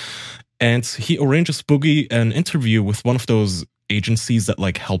me. And he arranges Boogie an interview with one of those agencies that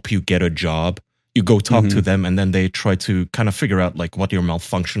like help you get a job. You go talk to them and then they try to kind of figure out like what your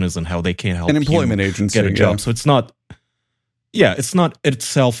malfunction is and how they can help an employment agency get a job. So it's not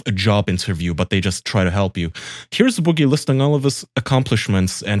itself a job interview, but they just try to help you. Here's Boogie listing all of his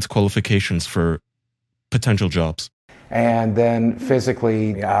accomplishments and qualifications for potential jobs. And then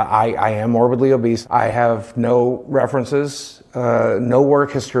physically, I am morbidly obese. I have no references, no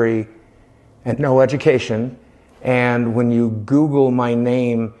work history, and no education. And when you Google my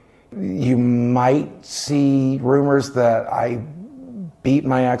name, you might see rumors that I beat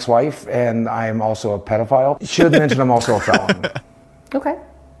my ex-wife, and I am also a pedophile. Should mention I'm also a felon. Okay.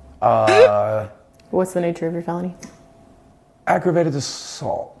 What's the nature of your felony? Aggravated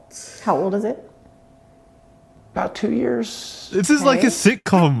assault. How old is it? About 2 years. This is like a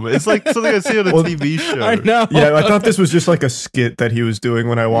sitcom. It's like something I see on a TV show. I know. Yeah, I thought this was just like a skit that he was doing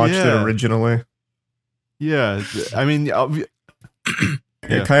when I watched it originally. Yeah, I mean...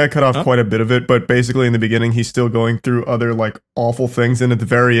 It kind of cut off quite a bit of it, but basically in the beginning, he's still going through other like awful things. And at the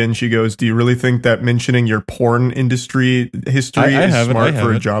very end, she goes, "Do you really think that mentioning your porn industry history is smart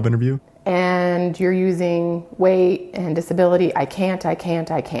for a job interview?" And you're using weight and disability. I can't.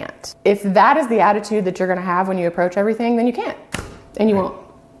 If that is the attitude that you're going to have when you approach everything, then you can't. And you won't.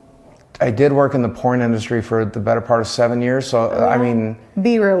 I did work in the porn industry for the better part of 7 years. So, I mean...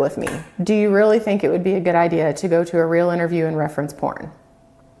 Be real with me. Do you really think it would be a good idea to go to a real interview and reference porn?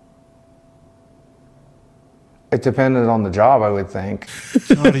 It depended on the job, I would think.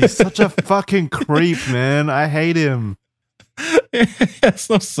 God, he's such a fucking creep, man. I hate him. He has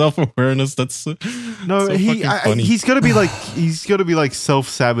no self-awareness. That's no. So he's got to be like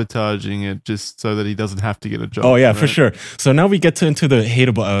self-sabotaging it just so that he doesn't have to get a job. Oh yeah, right? For sure. So now we get into the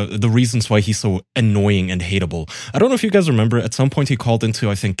hateable, the reasons why he's so annoying and hateable. I don't know if you guys remember. At some point, he called into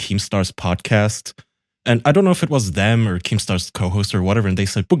I think Keemstar's podcast. And I don't know if it was them or Keemstar's co-host or whatever, and they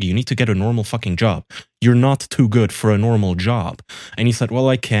said, "Boogie, you need to get a normal fucking job. You're not too good for a normal job." And he said, "Well,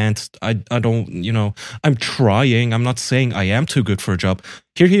 I can't. I don't, I'm trying. I'm not saying I am too good for a job."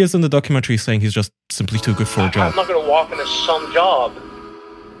 Here he is in the documentary saying he's just simply too good for a job. I'm not going to walk into some job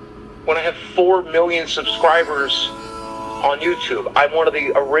when I have 4 million subscribers on YouTube. I'm one of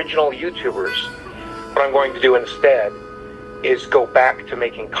the original YouTubers. What I'm going to do instead is go back to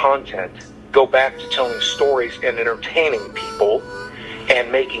making content. Go back to telling stories and entertaining people and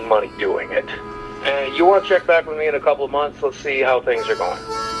making money doing it. And you want to check back with me in a couple of months? Let's see how things are going.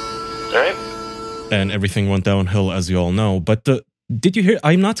 All right? And everything went downhill, as you all know. But did you hear?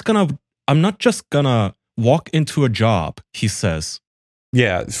 I'm not just gonna walk into a job, he says.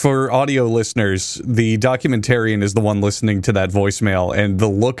 Yeah, for audio listeners, the documentarian is the one listening to that voicemail, and the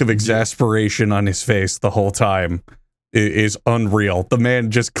look of exasperation on his face the whole time is unreal. The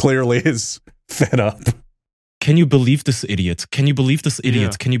man just clearly is fed up. Can you believe this idiot? Can you believe this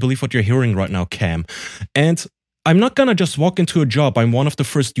idiot? Yeah. Can you believe what you're hearing right now, Cam? And I'm not gonna just walk into a job. I'm one of the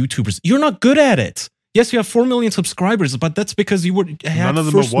first YouTubers. You're not good at it. Yes, you have 4 million subscribers, but that's because you had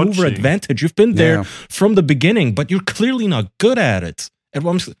first mover advantage. You've been there from the beginning, but you're clearly not good at it. And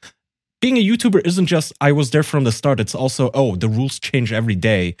being a YouTuber isn't just, I was there from the start. It's also, the rules change every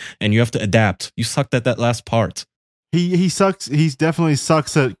day, and you have to adapt. You sucked at that last part. He sucks. He definitely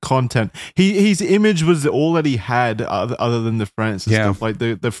sucks at content. His image was all that he had, other than the friends and stuff, like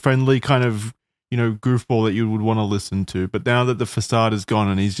the friendly kind of goofball that you would want to listen to. But now that the facade is gone,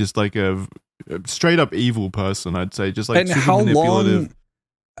 and he's just like a straight up evil person, I'd say, just like and super how manipulative.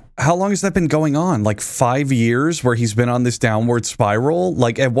 how long has that been going on? Like 5 years where he's been on this downward spiral?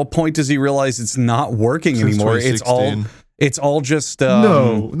 Like, at what point does he realize it's not working anymore? It's all just...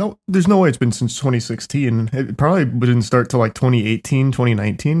 No, there's no way it's been since 2016. It probably didn't start till like 2018,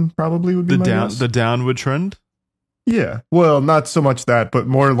 2019 probably would be my guess. The downward trend? Yeah. Well, not so much that, but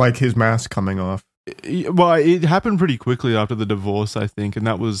more like his mask coming off. Well, it happened pretty quickly after the divorce, I think. And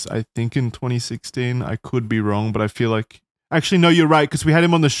that was, I think, in 2016. I could be wrong, but I feel like... Actually, no, you're right, because we had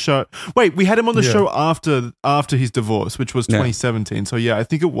him on the show. Wait, we had him on the show after his divorce, which was 2017. So yeah, I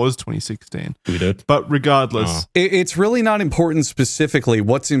think it was 2016. We did. But regardless. It's really not important specifically.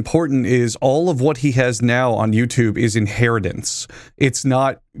 What's important is all of what he has now on YouTube is inheritance. It's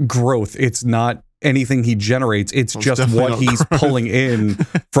not growth. It's not anything he generates. It's just what he's pulling in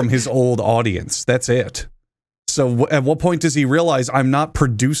from his old audience. That's it. So at what point does he realize I'm not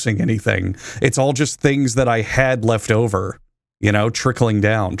producing anything? It's all just things that I had left over, trickling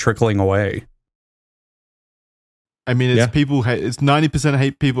down, trickling away. I mean, it's people hate. It's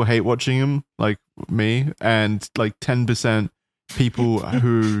 90% people hate watching him, like me, and like 10% people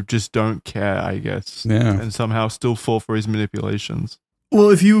who just don't care, I guess. Yeah. And somehow still fall for his manipulations.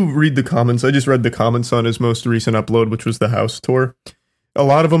 Well, if you read the comments, I just read the comments on his most recent upload, which was the house tour. A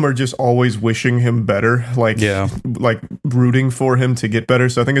lot of them are just always wishing him better, like rooting for him to get better.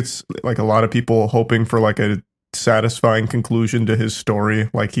 So I think it's like a lot of people hoping for like a satisfying conclusion to his story,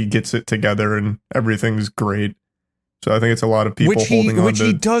 like he gets it together and everything's great. So I think it's a lot of people holding on to which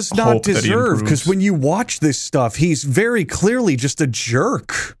he does not deserve, because when you watch this stuff, he's very clearly just a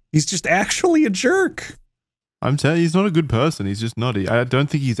jerk. He's just actually a jerk. I'm telling you, he's not a good person. He's just not. I don't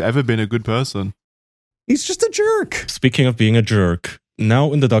think he's ever been a good person. He's just a jerk. Speaking of being a jerk,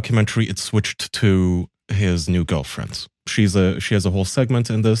 now in the documentary, it switched to his new girlfriend. She has a whole segment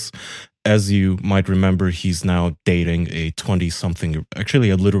in this. As you might remember, he's now dating a 20-something,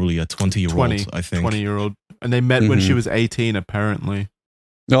 actually literally a 20-year-old, I think. 20-year-old. And they met when she was 18, apparently.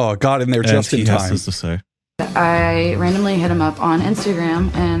 Oh, got in there just in time. Has this to say. I randomly hit him up on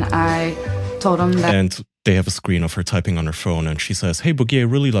Instagram, and I told him that... And they have a screen of her typing on her phone, and she says, "Hey, Boogie, I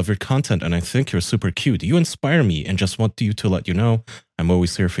really love your content, and I think you're super cute. You inspire me, and just want you to let you know I'm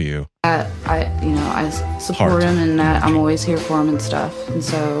always here for you." I support him, and that I'm always here for him and stuff. And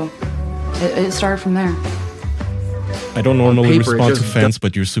so it started from there. I don't normally respond to fans,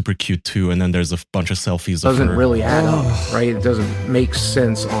 but you're super cute too. And then there's a bunch of selfies of her. Doesn't really add up, right? It doesn't make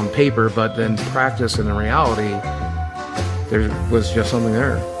sense on paper, but then practice and in reality, there was just something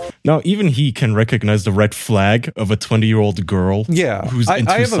there. Now, even he can recognize the red flag of a 20-year-old girl who's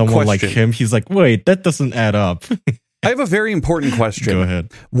into someone like him. He's like, wait, that doesn't add up. I have a very important question. Go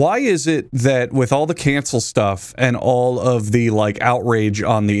ahead. Why is it that with all the cancel stuff and all of the outrage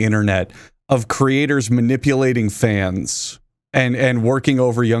on the internet of creators manipulating fans and working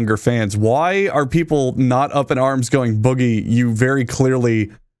over younger fans, why are people not up in arms going, Boogie, you very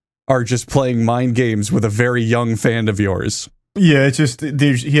clearly are just playing mind games with a very young fan of yours? Yeah, it's just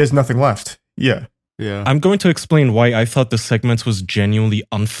he has nothing left. Yeah. I'm going to explain why I thought this segment was genuinely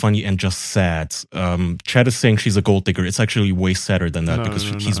unfunny and just sad. Chad is saying she's a gold digger. It's actually way sadder than that because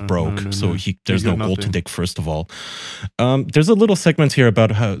he's broke. So there's no gold to dig, first of all. There's a little segment here about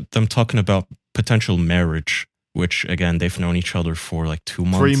them talking about potential marriage, which, again, they've known each other for like 2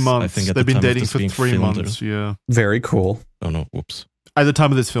 months. 3 months. I think at they've the been time dating for 3 months. Yeah. Very cool. Oh, no. Whoops. At the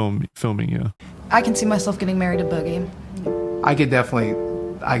time of this filming, yeah. I can see myself getting married to Boogie. I could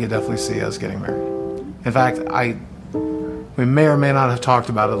definitely see us getting married. In fact, we may or may not have talked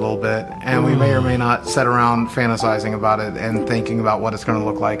about it a little bit, and we may or may not sit around fantasizing about it and thinking about what it's going to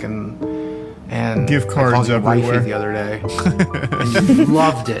look like, and gift cards everywhere. The other day, and you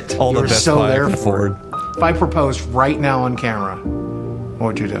loved it. All you the best so there for it. If I proposed right now on camera, what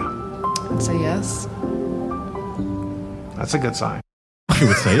would you do? I'd say yes. That's a good sign. He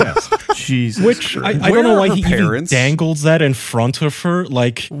would say yes. Jesus. Which I don't know why he even dangles that in front of her.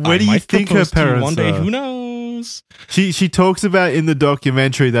 Like, where do you think her parents one day? are? Who knows? She talks about in the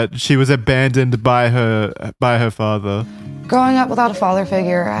documentary that she was abandoned by her father. Growing up without a father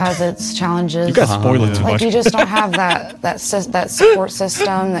figure has its challenges. You guys spoil it too much. Like, you just don't have that support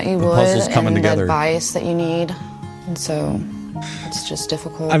system that you would, puzzles coming and together. The advice that you need, and so it's just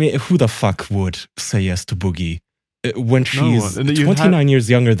difficult. I mean, who the fuck would say yes to Boogie? When she's 29 years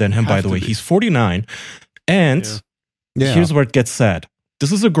younger than him, by the way. He's 49. And here's where it gets sad.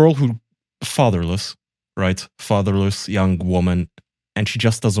 This is a girl who, fatherless, right? Fatherless young woman. And she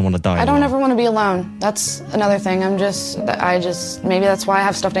just doesn't want to die. I don't ever want to be alone. That's another thing. Maybe that's why I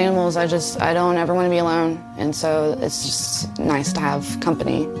have stuffed animals. I don't ever want to be alone. And so it's just nice to have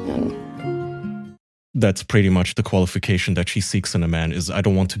company. And that's pretty much the qualification that she seeks in a man is I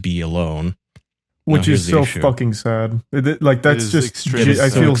don't want to be alone. Which is so fucking sad. Like, that's just, I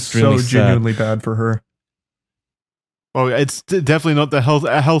feel so genuinely bad for her. Well, it's definitely not a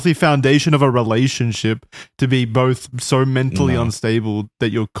healthy foundation of a relationship to be both so mentally unstable that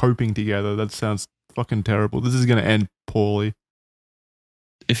you're coping together. That sounds fucking terrible. This is going to end poorly.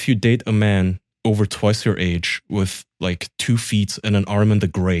 If you date a man over twice your age with like 2 feet and an arm in the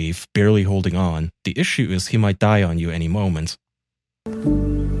grave, barely holding on, the issue is he might die on you any moment.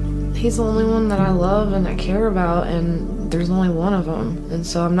 He's the only one that I love and I care about, and there's only one of them. And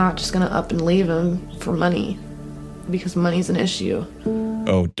so I'm not just going to up and leave him for money, because money's an issue.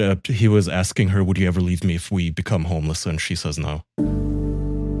 Oh, he was asking her, would you ever leave me if we become homeless? And she says no.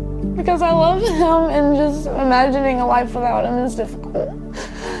 Because I love him, and just imagining a life without him is difficult.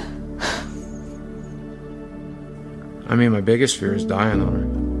 I mean, my biggest fear is dying on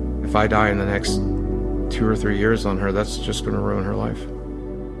her. If I die in the next 2 or 3 years on her, that's just going to ruin her life.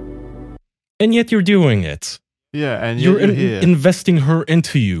 And yet you're doing it. Yeah, and you're investing her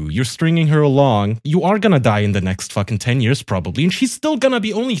into you. You're stringing her along. You are going to die in the next fucking 10 years probably, and she's still going to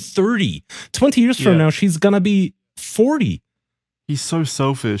be only 30. 20 years from now, she's going to be 40. He's so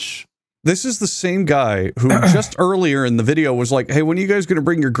selfish. This is the same guy who just earlier in the video was like, hey, when are you guys going to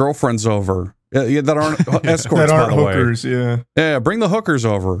bring your girlfriends over? That aren't escorts, that aren't by the hookers, way. Yeah, bring the hookers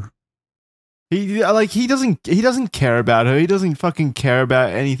over. He doesn't care about her. He doesn't fucking care about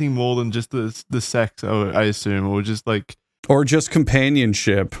anything more than just the sex, I assume, or just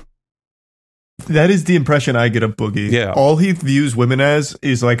companionship. That is the impression I get of Boogie. Yeah. All he views women as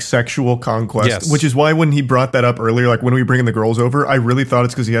is like sexual conquest, Yes. which is why when he brought that up earlier, like when we bring the girls over, I really thought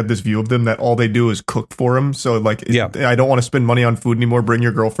it's because he had this view of them that all they do is cook for him. So like, I don't want to spend money on food anymore. Bring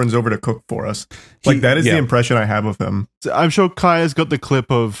your girlfriends over to cook for us. Like that is the impression I have of him. So I'm sure Kaya's got the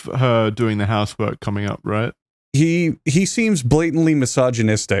clip of her doing the housework coming up, right? He seems blatantly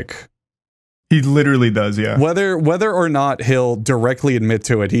misogynistic. He literally does, yeah. Whether or not he'll directly admit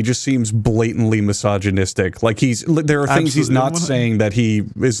to it, he just seems blatantly misogynistic. Like there are things he's not saying that he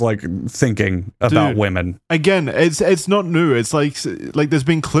is like thinking about women. Again, it's not new. It's like there's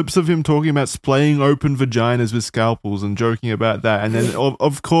been clips of him talking about splaying open vaginas with scalpels and joking about that. And then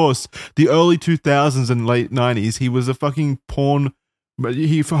of course, the early 2000s and late 90s, he was a fucking porn.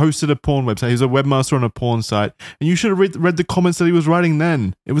 He hosted a porn website. He was a webmaster on a porn site, and you should have read the comments that he was writing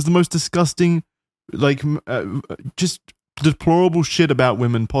then. It was the most disgusting, just deplorable shit about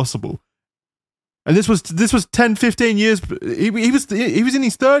women possible. And this was 10, 15 years. He was in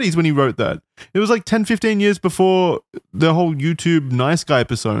his 30s when he wrote that. It was like 10, 15 years before the whole YouTube nice guy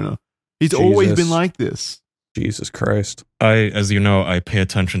persona. He's always been like this. Jesus Christ! As you know, I pay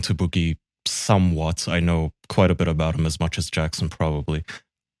attention to Boogie somewhat. I know quite a bit about him, as much as Jackson probably.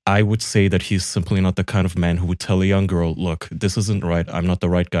 I would say that he's simply not the kind of man who would tell a young girl, look, this isn't right. I'm not the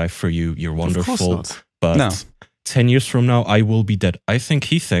right guy for you. You're wonderful. But 10 years from now, I will be dead. I think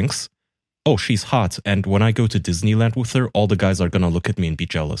he thinks, oh, she's hot. And when I go to Disneyland with her, all the guys are going to look at me and be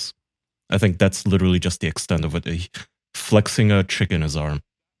jealous. I think that's literally just the extent of it. Flexing a chick in his arm.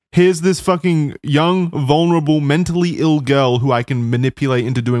 Here's this fucking young, vulnerable, mentally ill girl who I can manipulate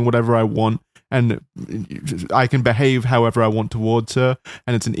into doing whatever I want, and I can behave however I want towards her,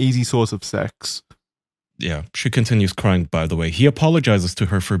 and it's an easy source of sex. Yeah, she continues crying, by the way. He apologizes to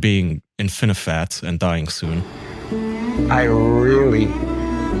her for being infinifat and dying soon. I really,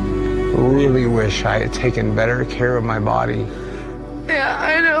 really wish I had taken better care of my body. Yeah,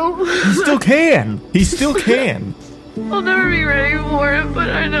 I know. He still can. He still can. I'll never be ready for it, but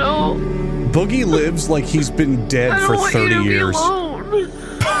I know. Boogie lives like he's been dead for 30 years.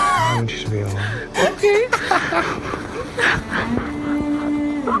 I want you to be alone. Okay.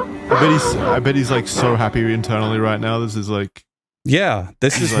 I bet he's like so happy internally right now. This is like,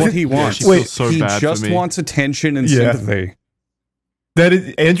 this is what he wants. He just wants attention and sympathy. That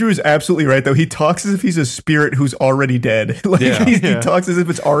is, Andrew is absolutely right, though. He talks as if he's a spirit who's already dead. He talks as if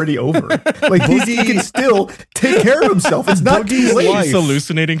it's already over. Like he can still take care of himself. It's not too late. He's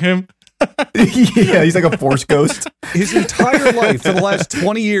hallucinating him. Yeah, he's like a force ghost. His entire life for the last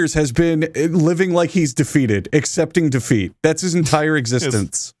 20 years has been living like he's defeated, accepting defeat. That's his entire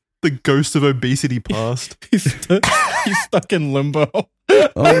existence. The ghost of obesity past. He's stuck in limbo.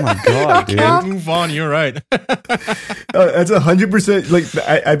 Oh my god, dude! Move on. You're right. That's 100%. Like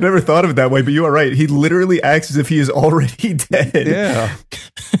I've never thought of it that way, but you are right. He literally acts as if he is already dead. Yeah,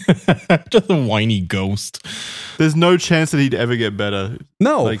 just a whiny ghost. There's no chance that he'd ever get better.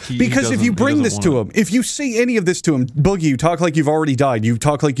 No, because if you bring this to him, if you say any of this to him, Boogie, you talk like you've already died. You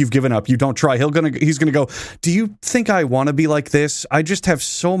talk like you've given up. You don't try. He's gonna go, do you think I want to be like this? I just have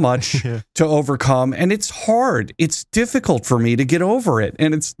so much to overcome, and it's hard. It's difficult for me to get over it,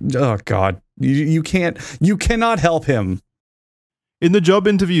 and it's oh god, you cannot help him. In the job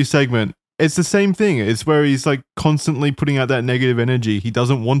interview segment, it's the same thing. It's where he's like constantly putting out that negative energy. He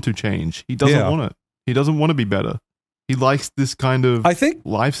doesn't want to change. He doesn't want it. He doesn't want to be better. He likes this kind of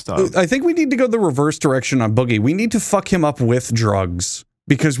lifestyle. I think we need to go the reverse direction on Boogie. We need to fuck him up with drugs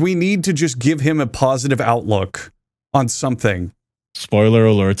because we need to just give him a positive outlook on something. Spoiler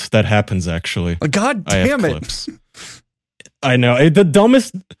alert, that happens actually. God damn it. I know. The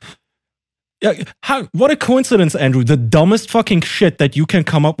dumbest... what a coincidence, Andrew. The dumbest fucking shit that you can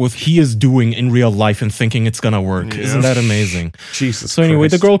come up with, he is doing in real life and thinking it's gonna work. Yeah. Isn't that amazing? Jesus So anyway,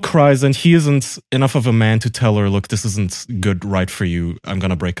 Christ. the girl cries and he isn't enough of a man to tell her, look, this isn't good, right for you. I'm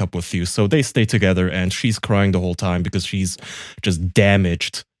gonna break up with you. So they stay together and she's crying the whole time because she's just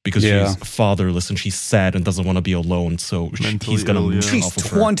damaged because she's fatherless and she's sad and doesn't want to be alone. So he's gonna move off of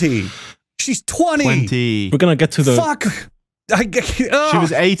her. 20. She's 20. We're gonna get to the... Fuck. She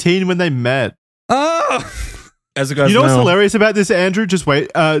was 18 when they met. As you guys you know what's know, hilarious about this, Andrew? Just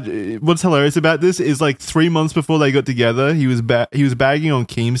wait. What's hilarious about this is like 3 months before they got together, he was bagging on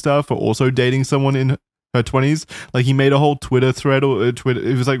Keemstar for also dating someone in her 20s. Like he made a whole Twitter thread or Twitter.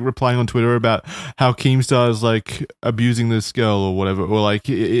 It was like replying on Twitter about how Keemstar is like abusing this girl or whatever, or like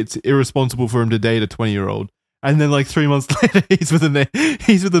it's irresponsible for him to date a 20-year-old. And then like 3 months later, he's with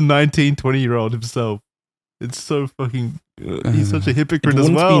a 19, 20-year-old himself. It's so fucking... he's such a hypocrite as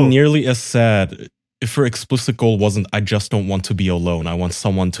well. It wouldn't be nearly as sad if her explicit goal wasn't, I just don't want to be alone. I want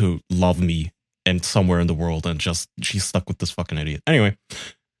someone to love me and somewhere in the world, and just she's stuck with this fucking idiot. Anyway,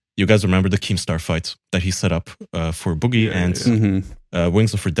 you guys remember the Keemstar fight that he set up for Boogie and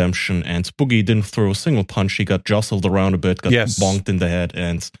Wings of Redemption, and Boogie didn't throw a single punch. He got jostled around a bit, got bonked in the head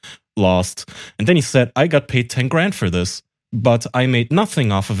and lost. And then he said, I got paid 10 grand for this, but I made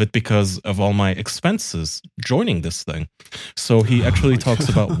nothing off of it because of all my expenses joining this thing. So he actually talks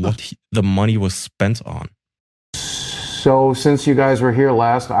about what the money was spent on. So since you guys were here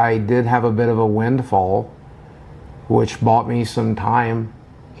last, I did have a bit of a windfall, which bought me some time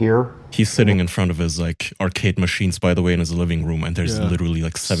here. He's sitting in front of his like arcade machines, by the way, in his living room, and there's literally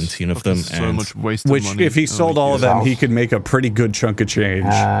like 17 of them. So much wasted which, money. if he sold all of them, he could make a pretty good chunk of change.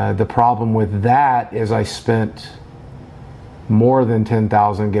 The problem with that is I spent more than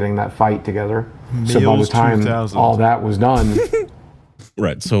 10,000 getting that fight together. So by the time all that was done,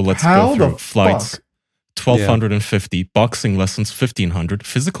 right? So let's go through flights. 1,250, boxing lessons 1,500,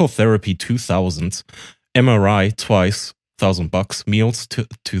 physical therapy 2,000, MRI twice $1,000, meals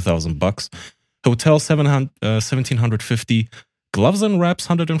 $2,000, hotel 1,750, gloves and wraps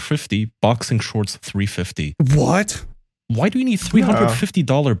 150, boxing shorts 350. What? Why do you need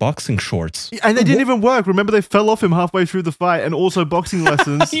 $350 boxing shorts? And they didn't even work. Remember, they fell off him halfway through the fight, and also boxing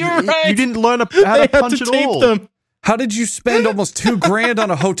lessons. You're right. You didn't learn how to punch at all. Them. How did you spend almost $2,000 on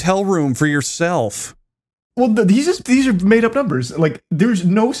a hotel room for yourself? Well, these are made up numbers. Like, there's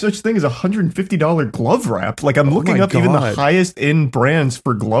no such thing as a $150 glove wrap. Like, I'm looking up even the highest end brands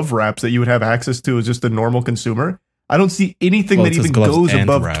for glove wraps that you would have access to as just a normal consumer. I don't see anything that even goes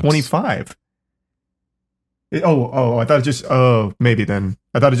above wraps. 25. I thought it just, maybe then.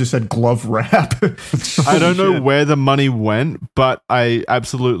 I thought it just said glove wrap. I don't know where the money went, but I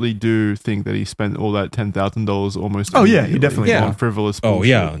absolutely do think that he spent all that $10,000 almost. Oh, yeah, he definitely on frivolous bullshit. Oh,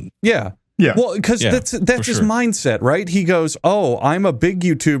 yeah. Yeah. Yeah. Well, because that's his mindset, right? He goes, "Oh, I'm a big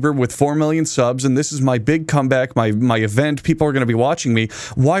YouTuber with 4 million subs, and this is my big comeback, my event. People are going to be watching me.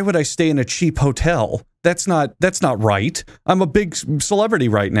 Why would I stay in a cheap hotel? That's not right. I'm a big celebrity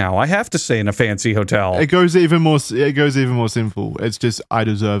right now. I have to stay in a fancy hotel." It goes even more simple. It's just, I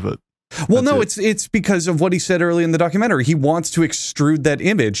deserve it. Well, it's because of what he said early in the documentary. He wants to extrude that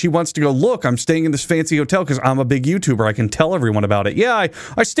image. He wants to go, look, I'm staying in this fancy hotel because I'm a big YouTuber. I can tell everyone about it. Yeah,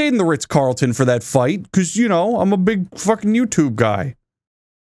 I stayed in the Ritz-Carlton for that fight because, I'm a big fucking YouTube guy.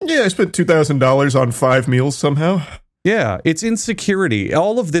 Yeah, I spent $2,000 on 5 meals somehow. Yeah, it's insecurity.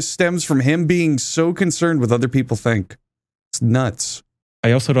 All of this stems from him being so concerned with other people think. It's nuts.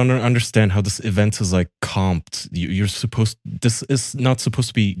 I also don't understand how this event is like comped. This is not supposed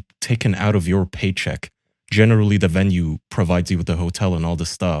to be taken out of your paycheck. Generally, the venue provides you with the hotel and all this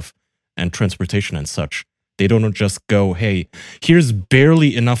stuff and transportation and such. They don't just go, hey, here's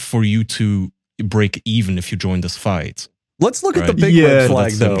barely enough for you to break even if you join this fight. Let's look at the big red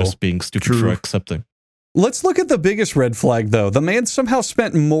flag, though. Just being stupid for accepting. Let's look at the biggest red flag, though. The man somehow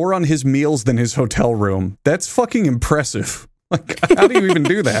spent more on his meals than his hotel room. That's fucking impressive. Like, how do you even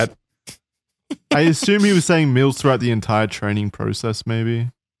do that? I assume he was saying meals throughout the entire training process, maybe.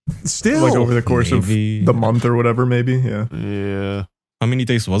 Still. Like over the course of the month or whatever, maybe. Yeah. Yeah. How many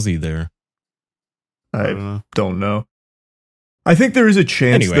days was he there? I don't know. I think there is a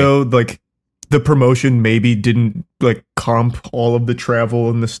chance, though, like, the promotion maybe didn't like comp all of the travel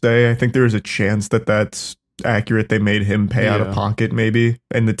and the stay. I think there is a chance that that's accurate. They made him pay out of pocket, maybe.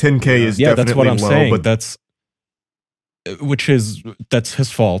 And the 10K is definitely that's what I'm low, saying. but that's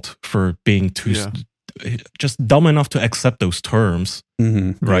his fault for being too just dumb enough to accept those terms.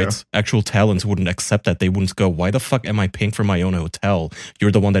 Right? Yeah. Actual talents wouldn't accept that. They wouldn't go, why the fuck am I paying for my own hotel?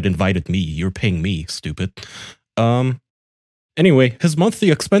 You're the one that invited me. You're paying me, stupid. Anyway, his monthly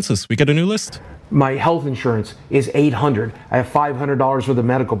expenses. We get a new list. My health insurance is $800. I have $500 worth of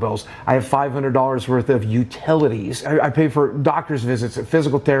medical bills. I have $500 worth of utilities. I pay for doctor's visits,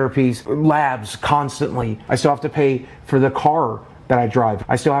 physical therapies, labs constantly. I still have to pay for the car that I drive.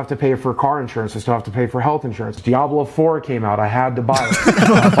 I still have to pay for car insurance. I still have to pay for health insurance. Diablo 4 came out. I had to buy it.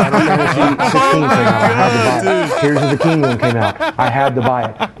 Final Fantasy 16 came out. I had to buy it. Tears of the Kingdom came out. I had to buy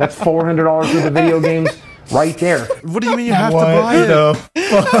it. That's $400 worth of video games. Right there. What do you mean you have to buy it?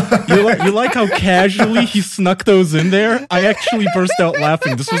 You like how casually he snuck those in there? I actually burst out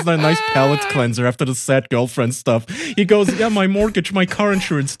laughing. This was a nice palate cleanser after the sad girlfriend stuff. He goes, yeah, my mortgage, my car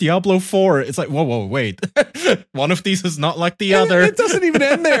insurance, Diablo 4. It's like, whoa, wait. One of these is not like the other. It doesn't even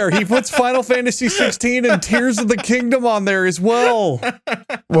end there. He puts Final Fantasy 16 and Tears of the Kingdom on there as well.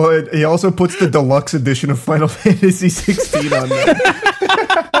 Well, he also puts the deluxe edition of Final Fantasy 16 on there.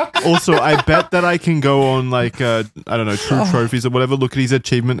 Also, I bet that I can go on like I don't know, True Trophies or whatever. Look at his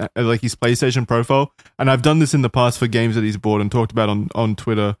achievement, like his PlayStation profile, and I've done this in the past for games that he's bought and talked about on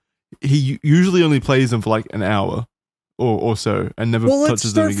Twitter. He usually only plays them for like an hour or so, and never touches them again. Let's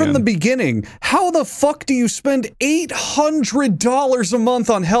start from the beginning. How the fuck do you spend $800 a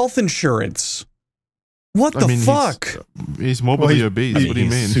month on health insurance? What the fuck? He's morbidly obese. What do you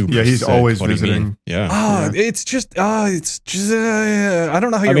mean? Yeah, he's always visiting. Yeah. It's just I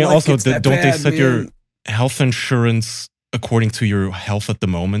don't know how. I mean, also, don't they set your health insurance according to your health at the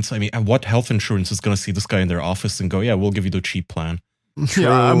moment? I mean, what health insurance is going to see this guy in their office and go, yeah, we'll give you the cheap plan?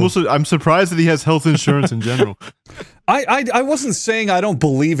 Yeah, I'm surprised that he has health insurance in general. I wasn't saying I don't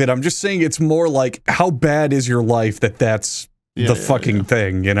believe it. I'm just saying it's more like, how bad is your life that's the fucking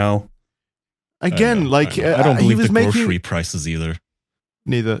thing, you know? Again, like I don't believe the grocery prices either.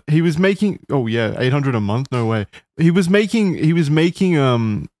 Neither. He was making $800 a month. No way. He was making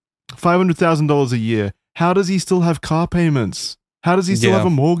 $500,000 a year. How does he still have car payments? How does he still have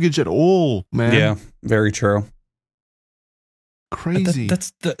a mortgage at all, man? Yeah, very true. Crazy.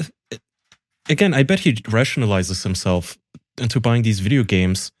 Again, I bet he rationalizes himself into buying these video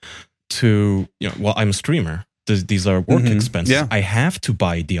games to, well, I'm a streamer. These are work expenses. Yeah. I have to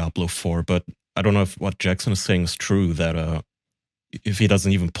buy Diablo 4, but I don't know if what Jackson is saying is true, that if he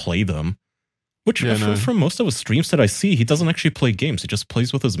doesn't even play them, which from most of his streams that I see, he doesn't actually play games. He just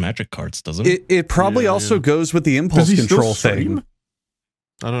plays with his magic cards, doesn't he? It probably also goes with the impulse control thing.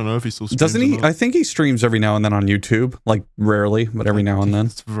 I don't know if he still streams. Doesn't he? I think he streams every now and then on YouTube, like rarely, but every now and then.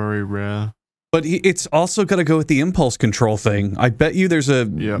 It's very rare. But it's also got to go with the impulse control thing. I bet you there's a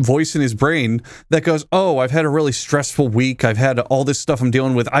voice in his brain that goes, oh, I've had a really stressful week. I've had all this stuff I'm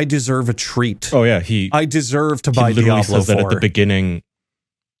dealing with. I deserve a treat. Oh, yeah. I deserve to buy Diablo 4. He literally says that at the beginning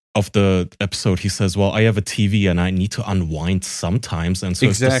of the episode. He says, well, I have a TV and I need to unwind sometimes. And so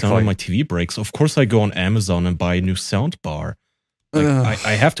if the sound of my TV breaks, of course I go on Amazon and buy a new sound bar. Like,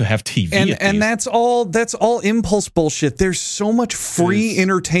 I have to have TV. And that's all impulse bullshit. There's so much free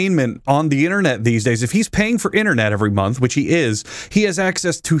entertainment on the internet these days. If he's paying for internet every month, which he is, he has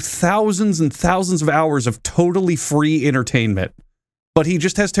access to thousands and thousands of hours of totally free entertainment. But he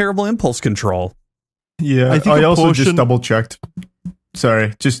just has terrible impulse control. Yeah, I also just double checked.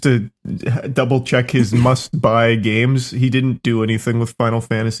 Sorry, just to double check his must-buy games. He didn't do anything with Final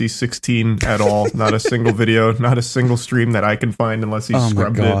Fantasy 16 at all. Not a single video, not a single stream that I can find unless he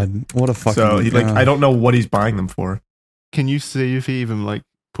scrubbed it. Oh my god, what a fucking... I don't know what he's buying them for. Can you see if he even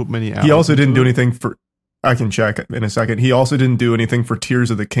put many hours? He also didn't do anything for... I can check in a second. He also didn't do anything for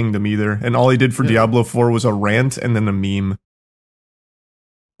Tears of the Kingdom either. And all he did for Diablo 4 was a rant and then a meme.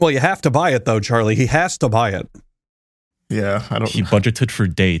 Well, you have to buy it though, Charlie. He has to buy it. Yeah, I don't... He budgeted for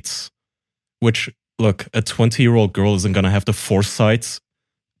dates, which, look, a 20-year-old girl isn't going to have the foresight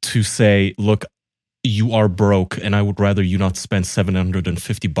to say, look, you are broke and I would rather you not spend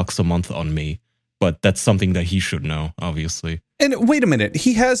 $750 a month on me. But that's something that he should know, obviously. And wait a minute,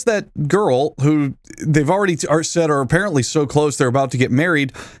 he has that girl who they've already said are apparently so close they're about to get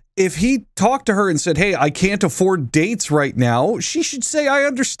married. If he talked to her and said, hey, I can't afford dates right now, she should say, I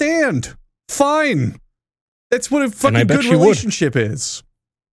understand. Fine. That's what a fucking good relationship is.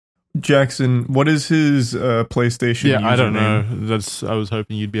 Jackson, what is his PlayStation username? I don't know. I was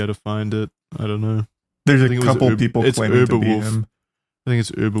hoping you'd be able to find it. I don't know. There's a couple people claiming to be him. I think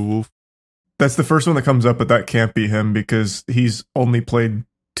it's Uberwolf. That's the first one that comes up, but that can't be him because he's only played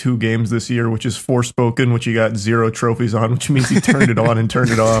 2 games this year, which is Forspoken, which he got 0 trophies on, which means he turned it on and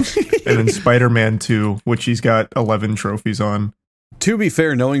turned it off. And then Spider-Man 2, which he's got 11 trophies on. To be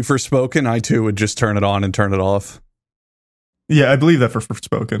fair, knowing Forspoken, I too would just turn it on and turn it off. Yeah, I believe that for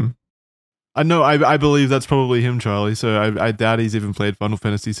Forspoken. I know, I believe that's probably him, Charlie, so I doubt he's even played Final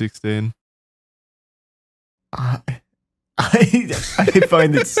Fantasy 16. I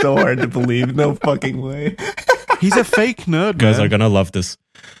find it so hard to believe. No fucking way. He's a fake nerd, guys are gonna love this.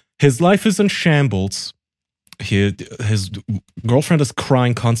 His life is in shambles. His girlfriend is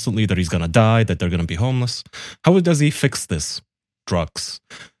crying constantly that he's gonna die, that they're gonna be homeless. How does he fix this? Drugs.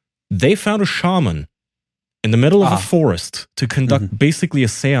 They found a shaman in the middle of a forest to conduct basically a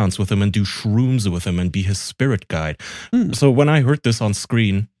seance with him and do shrooms with him and be his spirit guide. So when I heard this on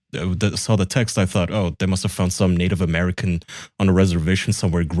screen, saw the text, I thought, oh, they must have found some Native American on a reservation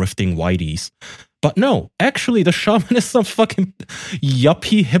somewhere grifting whiteys. But no, actually, the shaman is some fucking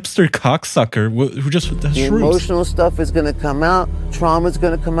yuppie hipster cocksucker who just has the shrooms. Emotional stuff is going to come out, trauma's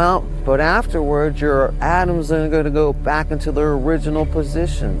going to come out, but afterwards, your atoms are going to go back into their original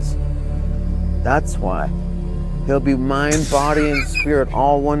positions. That's why. He'll be mind, body, and spirit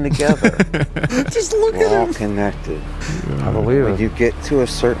all one together. Just look We're at him. all connected. I believe When it. you get to a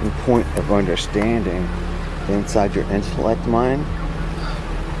certain point of understanding inside your intellect mind,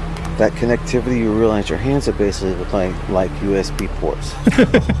 that connectivity, you realize your hands are basically like USB ports.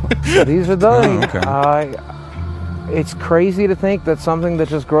 These are those. Oh, okay. It's crazy to think that something that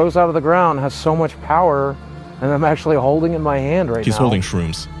just grows out of the ground has so much power, and I'm actually holding in my hand right He's now. holding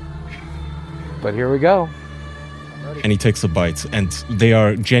shrooms. But here we go. And he takes a bite, and they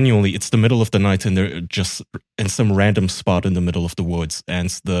are genuinely, it's the middle of the night, and they're just in some random spot in the middle of the woods, and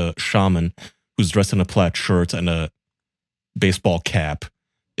the shaman, who's dressed in a plaid shirt and a baseball cap,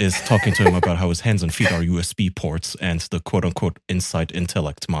 is talking to him about how his hands and feet are USB ports and the quote-unquote inside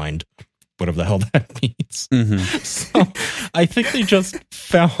intellect mind, whatever the hell that means. So I think they just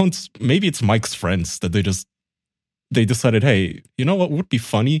found, maybe it's Mike's friends, that they decided, hey, you know what would be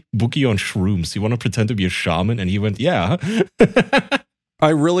funny? Boogie on shrooms. You want to pretend to be a shaman? And he went, yeah. I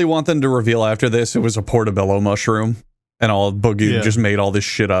really want them to reveal after this it was a portobello mushroom and all Boogie just made all this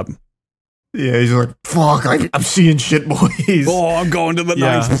shit up. Yeah, he's like, fuck, I'm seeing shit, boys. Oh, I'm going to the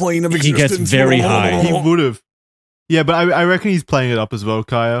ninth plane of existence. He gets very high. He would have. Yeah, but I reckon he's playing it up as well,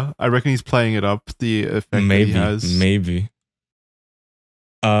 Kaya. I reckon he's playing it up, the effect that he has. Maybe.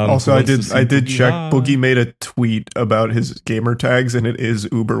 Also, I did check. Boogie made a tweet about his gamer tags, and it is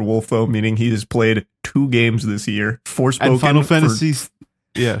Uber Wolfo, meaning he has played 2 games this year. Forspoken and Final Fantasy.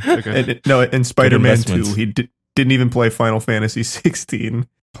 Yeah, okay. And Spider-Man 2. He didn't even play Final Fantasy 16.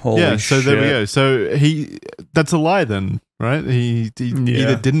 Holy so shit. there we go. So that's a lie then, right? He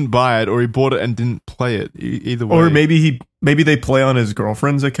either didn't buy it or he bought it and didn't play it. Either way. Or maybe they play on his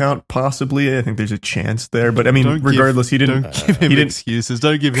girlfriend's account, possibly. I think there's a chance there. But I mean, regardless, he didn't. Don't give him excuses.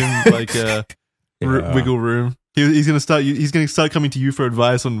 Don't give him like a wiggle room. He's gonna start coming to you for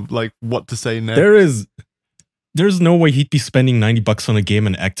advice on like what to say next. There's no way he'd be spending $90 on a game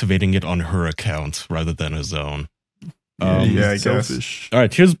and activating it on her account rather than his own. I selfish. All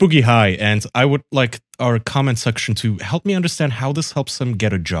right, here's Boogie High, and I would like our comment section to help me understand how this helps him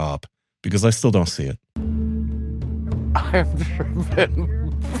get a job, because I still don't see it. I've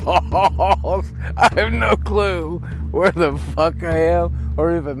driven balls. I have no clue where the fuck I am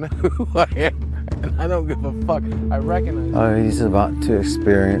or even who I am, and I don't give a fuck. I recognize. He's about to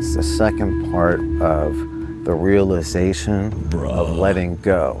experience the second part of the realization of letting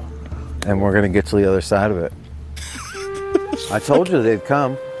go, and we're gonna get to the other side of it. I told you they'd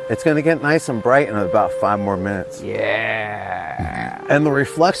come. It's going to get nice and bright in about 5 more minutes. Yeah. And the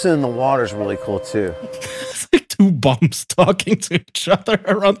reflection in the water is really cool, too. It's like 2 bums talking to each other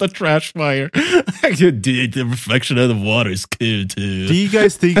around the trash fire. The reflection of the water is cool, too. Do you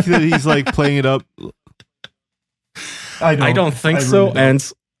guys think that he's like playing it up? I don't think so. Really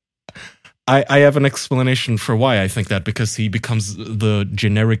don't. And I have an explanation for why I think that, because he becomes the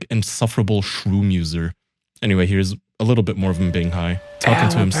generic insufferable shroom user Anyway, here's a little bit more of him being high, talking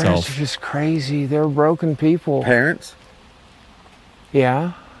to himself. Parents are just crazy. They're broken people. Parents?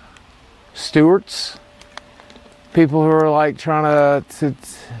 Yeah. Stewards. People who are like trying to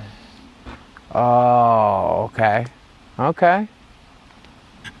oh, okay. Okay.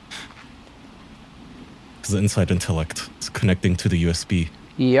 Because the inside intellect is connecting to the USB.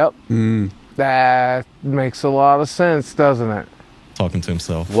 Yep. That makes a lot of sense, doesn't it? Talking to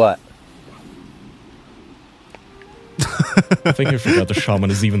himself. What? I think he forgot the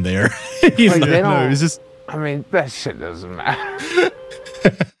shaman is even there. He's just. I mean, that shit doesn't matter.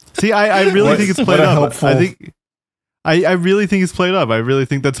 See, I really think it's played up. I really think it's played up. I really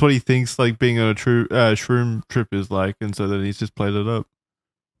think that's what he thinks like being on a true shroom trip is like, and so then he's just played it up.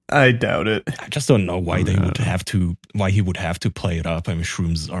 I doubt it. I just don't know why he would have to play it up. I mean,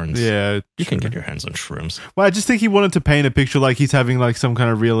 shrooms aren't. Yeah, you can get your hands on shrooms. Well, I just think he wanted to paint a picture like he's having like some kind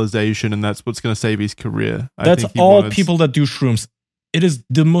of realization, and that's what's going to save his career. That's all people that do shrooms. It is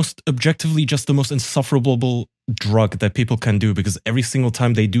the most objectively just the most insufferable drug that people can do, because every single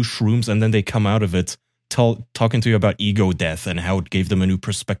time they do shrooms and then they come out of it talking to you about ego death and how it gave them a new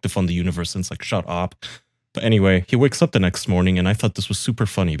perspective on the universe, and it's like, shut up. But anyway, he wakes up the next morning, and I thought this was super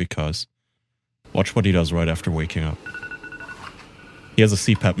funny because watch what he does right after waking up. He has a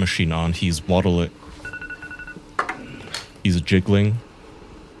CPAP machine on. He's waddling. He's jiggling.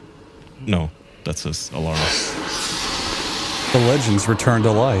 No, that's his alarm. The legends return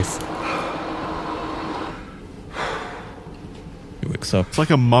to life. He wakes up. It's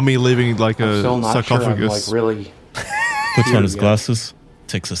like a mummy living like a sarcophagus. Sure, like really puts on his glasses.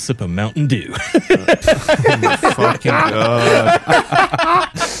 Takes a sip of Mountain Dew. Fucking God.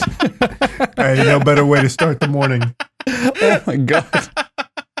 Hey, no better way to start the morning. Oh my God.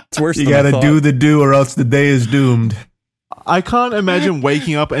 It's worse than you gotta do the do or else the day is doomed. I can't imagine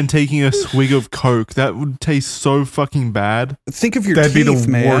waking up and taking a swig of Coke. That would taste so fucking bad. Think of your That'd teeth, be the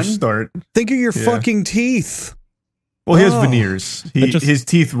man. worst start. Think of your fucking teeth. Well, he has veneers. His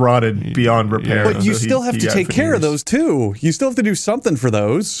teeth rotted beyond repair. But you still have to take care of those too. You still have to do something for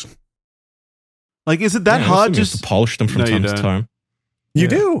those. Like, is it that hard? Just to polish them from time to time. You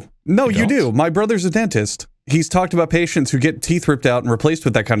do. No, you do. My brother's a dentist. He's talked about patients who get teeth ripped out and replaced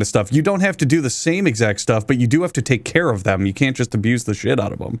with that kind of stuff. You don't have to do the same exact stuff, but you do have to take care of them. You can't just abuse the shit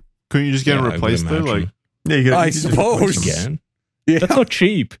out of them. Couldn't you just get them replaced though? Like, I suppose. Again. Yeah. That's not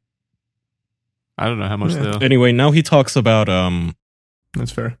cheap. I don't know how much they are. Anyway, now he talks about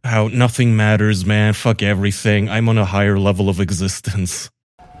that's fair. How nothing matters, man. Fuck everything. I'm on a higher level of existence.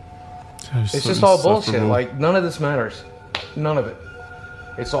 It's just all bullshit. Like, none of this matters. None of it.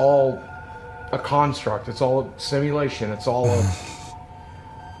 It's all a construct. It's all a simulation. It's all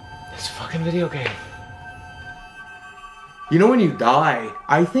it's a fucking video game. You know when you die?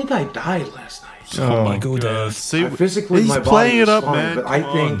 I think I died last night. Oh my God. See, physically, my body playing it is up, fine, man. but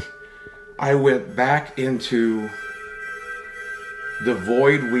I think I went back into the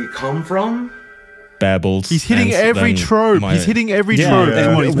void we come from. Babbles. He's hitting every trope. He's hitting every trope.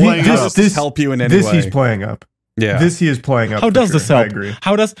 Yeah. He's playing up. This help you in any way. This he's playing up. Yeah. This he is playing up. How does this help? I agree.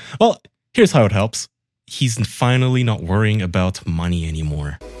 Well, here's how it helps. He's finally not worrying about money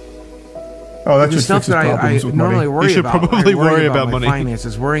anymore. Oh, that's the just stuff that I normally worry about. You should probably worry about my money.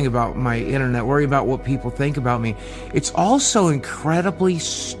 Finances, worrying about my internet, worrying about what people think about me. It's also incredibly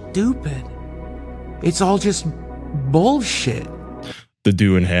stupid. It's all just bullshit. The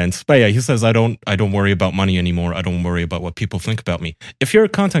do in hands. But yeah, he says, I don't worry about money anymore. I don't worry about what people think about me. If you're a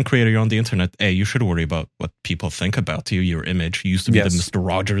content creator, you're on the internet, A, you should worry about what people think about you, your image. You used to be the Mr.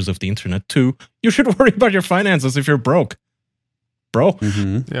 Rogers of the internet. 2, you should worry about your finances if you're broke. Bro.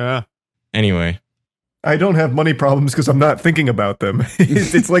 Mm-hmm. Yeah. Anyway. I don't have money problems because I'm not thinking about them.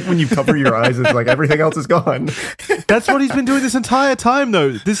 It's like when you cover your eyes, it's like everything else is gone. That's what he's been doing this entire time,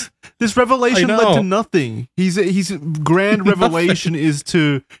 though. This revelation led to nothing. His grand revelation is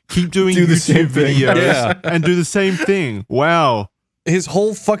to keep doing YouTube videos and do the same thing. Wow. His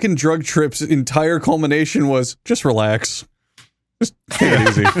whole fucking drug trip's entire culmination was just relax. Just take it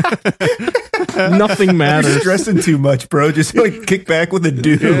easy. Nothing matters. You're stressing too much, bro. Just like kick back with a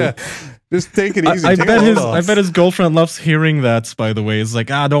do. Yeah. Just take it easy. I bet his girlfriend loves hearing that, by the way. It's like,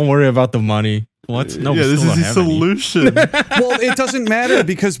 don't worry about the money. What? No, this is his solution. Well, it doesn't matter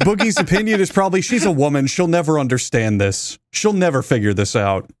because Boogie's opinion is probably she's a woman. She'll never understand this. She'll never figure this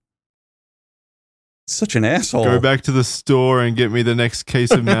out. Such an asshole. Go back to the store and get me the next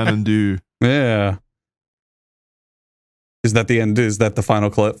case of Mountain Dew. Yeah. Is that the end? Is that the final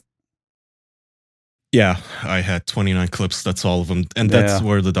clip? Yeah, I had 29 clips. That's all of them. And that's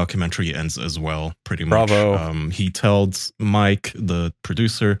where the documentary ends as well, pretty much. Bravo. He tells Mike, the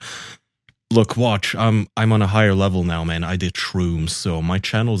producer, look, watch, I'm on a higher level now, man. I did shrooms, so my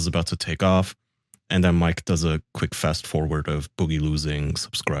channel is about to take off. And then Mike does a quick fast forward of Boogie losing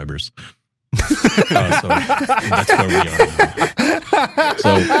subscribers. So that's where we are now.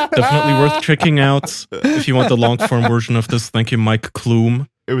 So definitely worth checking out if you want the long form version of this. Thank you, Mike Kloom.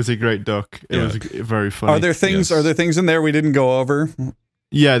 It was a great doc. It was very funny. Are there things in there we didn't go over?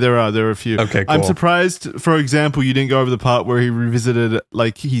 Yeah, there are a few. Okay, cool. I'm surprised, for example, you didn't go over the part where he revisited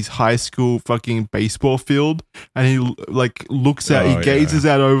like his high school fucking baseball field, and he like gazes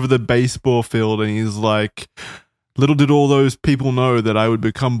out over the baseball field, and he's like, little did all those people know that I would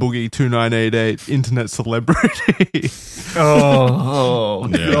become Boogie2988 internet celebrity.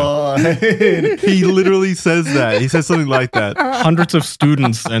 God. He literally says that. He says something like that. Hundreds of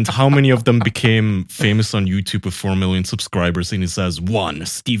students, and how many of them became famous on YouTube with 4 million subscribers? And he says, 1,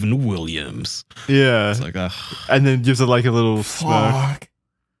 Stephen Williams. Yeah. It's like, and then gives it like a little smirk.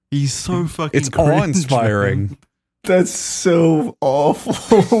 He's so fucking It's awe-inspiring. That's so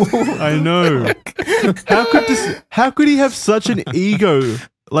awful. I know. How could he have such an ego?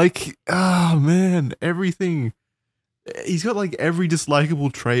 Like, oh man, everything. He's got like every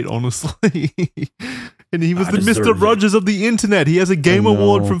dislikable trait, honestly. And he was the Mr. Rogers of the internet. He has a game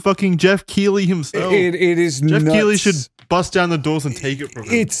award from fucking Jeff Keighley himself. It is Jeff nuts. Keighley should bust down the doors and take it from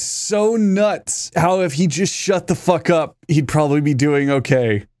him. It's so nuts how if he just shut the fuck up, he'd probably be doing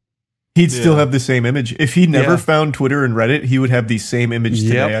okay. He'd still have the same image. If he never found Twitter and Reddit, he would have the same image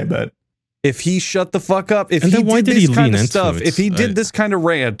today, I bet. If he shut the fuck up, if and he why did he this kind of lean stuff, into it? if he did this kind of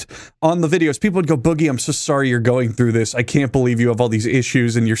rant on the videos, people would go, Boogie, I'm so sorry you're going through this. I can't believe you have all these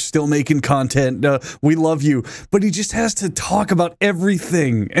issues and you're still making content. We love you. But he just has to talk about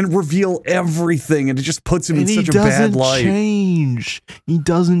everything and reveal everything, and it just puts him in such a bad light. He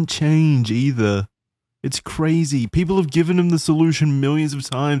doesn't change either. It's crazy. People have given him the solution millions of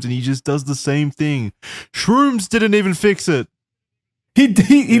times, and he just does the same thing. Shrooms didn't even fix it.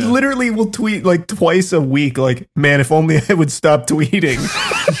 He literally will tweet like twice a week, like, man, if only I would stop tweeting.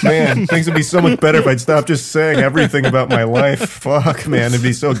 Man, things would be so much better if I'd stop just saying everything about my life. Fuck, man, it'd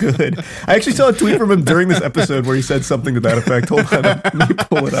be so good. I actually saw a tweet from him during this episode where he said something to that effect. Hold on, let me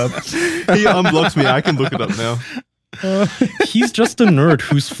pull it up. He unblocks me. I can look it up now. He's just a nerd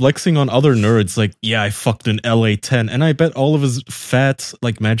who's flexing on other nerds like, yeah, I fucked an LA-10, and I bet all of his fat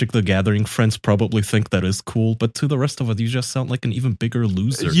like Magic the Gathering friends probably think that is cool, but to the rest of us you just sound like an even bigger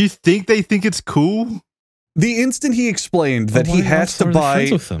loser. You think they think it's cool? The instant he explained that he has to buy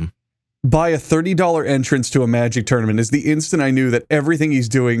a $30 entrance to a Magic tournament is the instant I knew that everything he's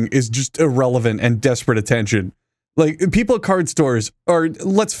doing is just irrelevant and desperate attention. Like, people at card stores are,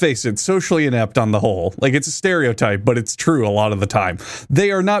 let's face it, socially inept on the whole. Like, it's a stereotype, but it's true a lot of the time.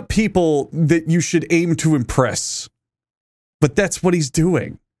 They are not people that you should aim to impress. But that's what he's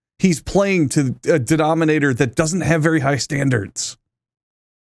doing. He's playing to a denominator that doesn't have very high standards.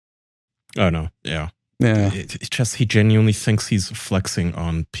 Oh, no. Yeah. Yeah. It's just he genuinely thinks he's flexing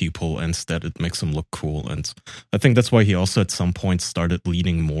on people, and instead it makes him look cool. And I think that's why he also at some point started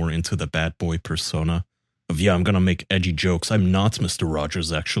leaning more into the bad boy persona. Yeah, I'm gonna make edgy jokes. I'm not Mr.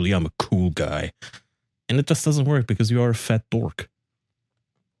 Rogers, actually. I'm a cool guy. And it just doesn't work because you are a fat dork.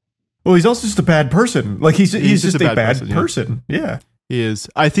 Well, he's also just a bad person. Like, he's just a bad person. Yeah. He is.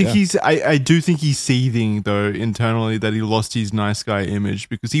 I think I do think he's seething, though, internally, that he lost his nice guy image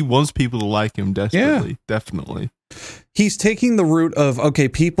because he wants people to like him desperately. Yeah. Definitely. He's taking the route of, okay,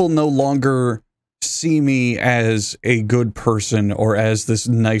 people no longer see me as a good person or as this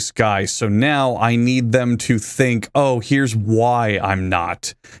nice guy. So now I need them to think, oh, here's why I'm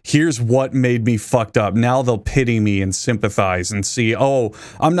not. Here's what made me fucked up. Now they'll pity me and sympathize and see, oh,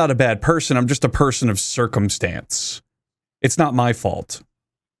 I'm not a bad person. I'm just a person of circumstance. It's not my fault.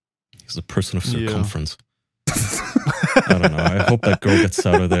 He's a person of circumference. I don't know. I hope that girl gets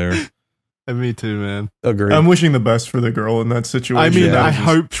out of there. Me too, man. Agreed. I'm wishing the best for the girl in that situation. I mean, I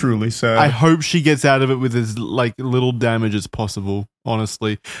hope truly sad. I hope she gets out of it with as like little damage as possible.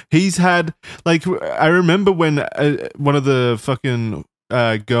 Honestly, he's had like I remember when one of the fucking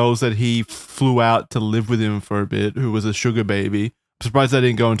girls that he flew out to live with him for a bit, who was a sugar baby. I'm surprised I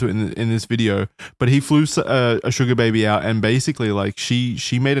didn't go into it in this video, but he flew a sugar baby out, and basically like she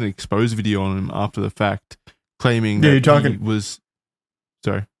made an exposed video on him after the fact, claiming that he was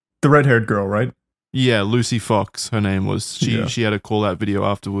sorry. The red-haired girl, right? Yeah, Lucy Fox, her name was. She had a call-out video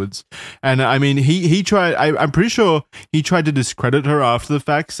afterwards. And, I mean, he tried... I'm pretty sure he tried to discredit her after the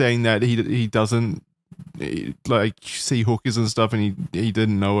fact, saying that he doesn't, like, see hookers and stuff, and he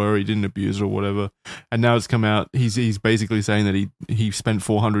didn't know her, he didn't abuse her or whatever. And now it's come out, he's basically saying that he spent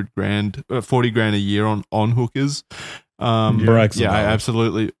 $40 grand a year on hookers. Brags yeah, about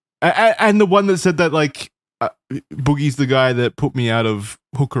absolutely. And the one that said that, like, Boogie's the guy that put me out of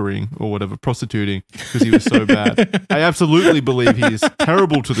hookering or whatever, prostituting, because he was so bad. I absolutely believe he is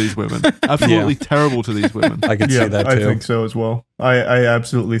terrible to these women. Absolutely terrible to these women. I can see that too. I think so as well. I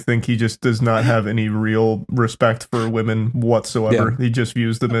absolutely think he just does not have any real respect for women whatsoever. He just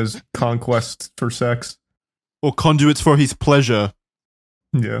views them as conquests for sex. Or conduits for his pleasure.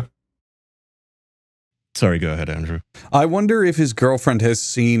 Yeah. Sorry, go ahead, Andrew. I wonder if his girlfriend has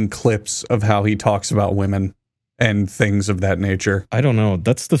seen clips of how he talks about women and things of that nature. I don't know.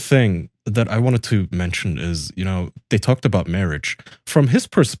 That's the thing that I wanted to mention is, you know, they talked about marriage. From his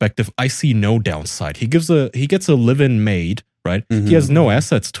perspective, I see no downside. He gets a live-in maid, right? Mm-hmm. He has no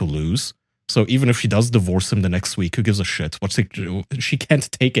assets to lose. So even if she does divorce him the next week, who gives a shit? She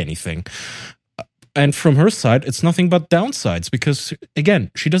can't take anything. And from her side, it's nothing but downsides because,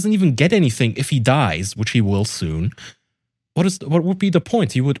 again, she doesn't even get anything if he dies, which he will soon. What would be the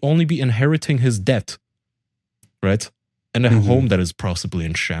point? He would only be inheriting his debt, right? And a home that is possibly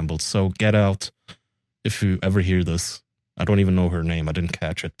in shambles. So get out if you ever hear this. I don't even know her name. I didn't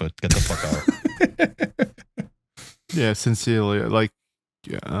catch it, but get the fuck out. Yeah, sincerely. Like,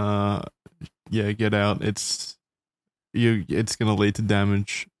 get out. It's going to lead to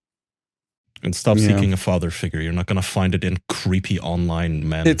damage. And stop seeking a father figure. You're not going to find it in creepy online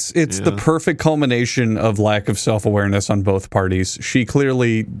men. It's the perfect culmination of lack of self-awareness on both parties. She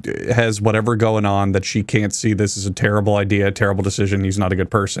clearly has whatever going on that she can't see this is a terrible idea, a terrible decision. He's not a good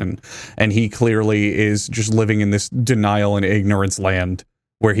person. And he clearly is just living in this denial and ignorance land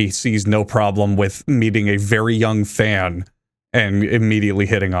where he sees no problem with meeting a very young fan and immediately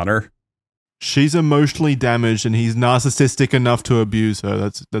hitting on her. She's emotionally damaged and he's narcissistic enough to abuse her.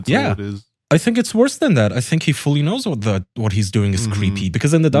 That's all it is. I think it's worse than that. I think he fully knows what he's doing is creepy.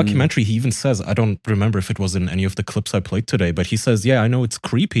 Because in the documentary, he even says, I don't remember if it was in any of the clips I played today, but he says, yeah, I know it's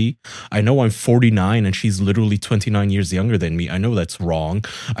creepy. I know I'm 49 and she's literally 29 years younger than me. I know that's wrong.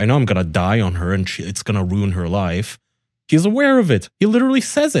 I know I'm going to die on her and it's going to ruin her life. He's aware of it. He literally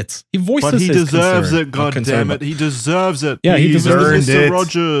says it. He voices it. But he deserves it, goddammit. He deserves it. Yeah, he deserves it. Mr.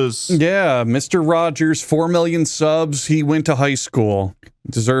 Rogers. Yeah, Mr. Rogers, 4 million subs. He went to high school.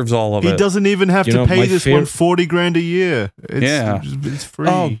 Deserves all of it. He doesn't even have to pay this one $40,000 a year. It's free.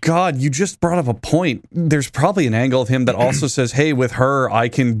 Oh, God, you just brought up a point. There's probably an angle of him that also says, hey, with her, I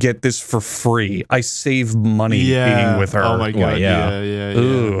can get this for free. I save money being with her. Oh, my God. Yeah.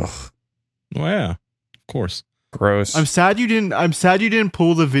 Ugh. Well, yeah, of course. Gross. I'm sad you didn't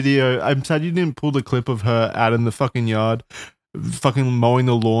pull the video. I'm sad you didn't pull the clip of her out in the fucking yard, fucking mowing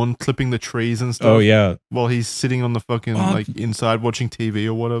the lawn, clipping the trees and stuff. Oh yeah. While he's sitting on the fucking like inside watching TV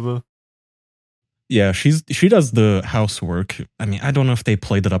or whatever. Yeah, she does the housework. I mean, I don't know if they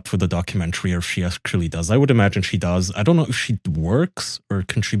played it up for the documentary or if she actually does. I would imagine she does. I don't know if she works or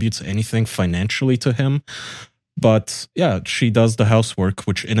contributes anything financially to him. But yeah, she does the housework,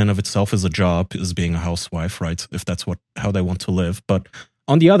 which in and of itself is a job, is being a housewife, right? If that's how they want to live. But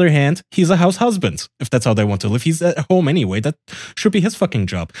on the other hand, he's a house husband, if that's how they want to live. He's at home anyway. That should be his fucking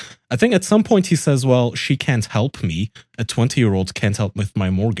job. I think at some point he says, well, she can't help me. A 20-year-old can't help with my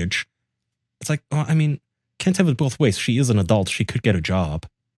mortgage. It's like, well, I mean, can't have it both ways. She is an adult. She could get a job,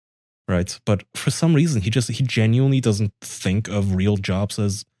 right? But for some reason, he genuinely doesn't think of real jobs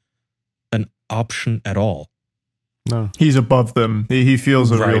as an option at all. No, he's above them. He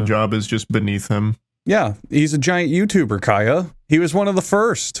feels a real job is just beneath him. Yeah, he's a giant YouTuber, Kaya. He was one of the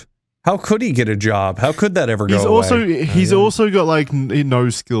first. How could he get a job? How could that ever go away? He's also got like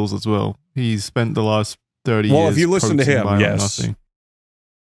no skills as well. He's spent the last 30 years. Well, if you listen to him, yes. Nothing.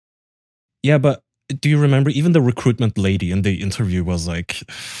 Yeah, but do you remember even the recruitment lady in the interview was like,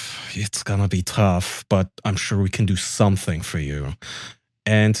 it's gonna be tough, but I'm sure we can do something for you.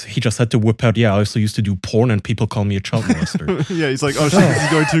 And he just had to whip out, I also used to do porn and people call me a child molester. Yeah, he's like, oh shit, this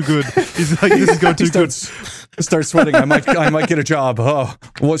is going too good. He's like, this is going too good. Start sweating. I might get a job. Oh,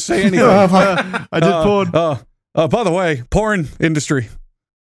 well, say anything. I did porn. By the way, porn industry.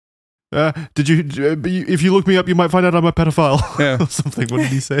 If you look me up, you might find out I'm a pedophile. Yeah. Or something. What did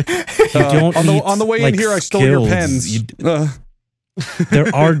he say? On the way in here, I stole your pens. There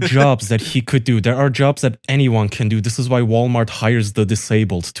are jobs that he could do. There are jobs that anyone can do. This is why Walmart hires the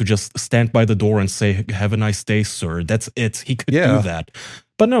disabled to just stand by the door and say, have a nice day, sir. That's it. He could do that.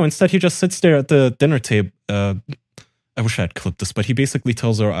 But no, instead he just sits there at the dinner table. I wish I had clipped this, but he basically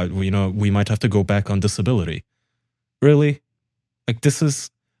tells her, we might have to go back on disability. Really? Like, this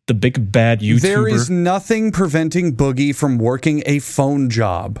is the big bad YouTuber. There is nothing preventing Boogie from working a phone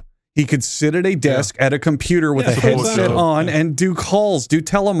job. He could sit at a desk at a computer with a headset on and do calls, do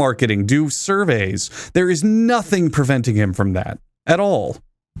telemarketing, do surveys. There is nothing preventing him from that at all.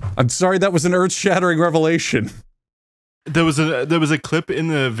 I'm sorry, that was an earth-shattering revelation. There was a clip in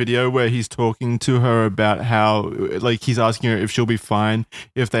the video where he's talking to her about how, like, he's asking her if she'll be fine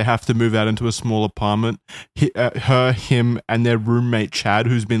if they have to move out into a small apartment. Him, and their roommate Chad,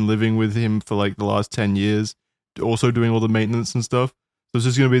 who's been living with him for like the last 10 years, also doing all the maintenance and stuff. So it's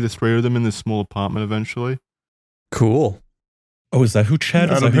just going to be the three of them in this small apartment eventually. Cool. Oh, is that who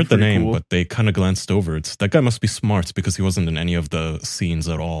Chad is? I heard the name, but they kind of glanced over it. That guy must be smart because he wasn't in any of the scenes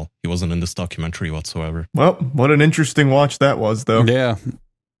at all. He wasn't in this documentary whatsoever. Well, what an interesting watch that was, though. Yeah.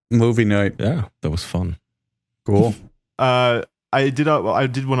 Movie night. Yeah, that was fun. Cool. I did want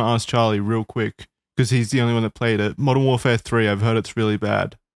to ask Charlie real quick, because he's the only one that played it. Modern Warfare 3, I've heard it's really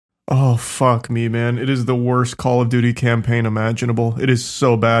bad. Oh, fuck me, man. It is the worst Call of Duty campaign imaginable. It is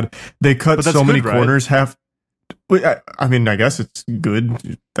so bad. They cut so many corners, right? I mean, I guess it's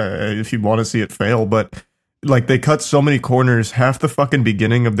good if you want to see it fail, but like they cut so many corners. Half the fucking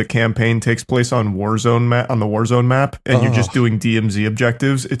beginning of the campaign takes place on Warzone on the Warzone map, and you're just doing DMZ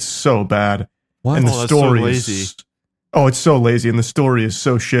objectives. It's so bad. What? And the story so is it's so lazy, and the story is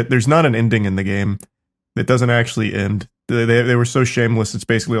so shit. There's not an ending in the game. It doesn't actually end. They were so shameless. It's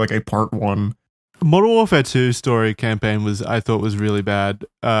basically like a part 1. Modern Warfare 2 story campaign I thought was really bad.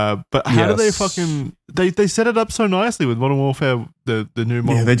 But how do they fucking... They set it up so nicely with Modern Warfare, the new Modern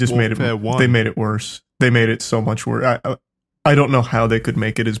Warfare 1. They just made it... They made it worse. They made it so much worse. I don't know how they could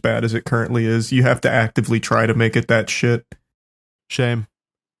make it as bad as it currently is. You have to actively try to make it that shit. Shame.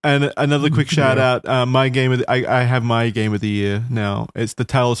 And another quick shout out. I have my game of the year now. It's the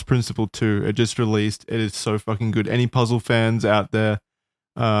Talos Principle 2. It just released. It is so fucking good. Any puzzle fans out there,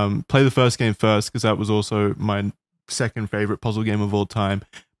 play the first game first, because that was also my second favorite puzzle game of all time.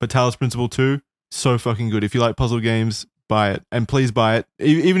 But Talos Principle 2, so fucking good. If you like puzzle games, buy it, and please buy it.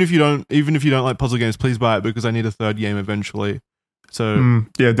 Even if you don't like puzzle games, please buy it, because I need a third game eventually. So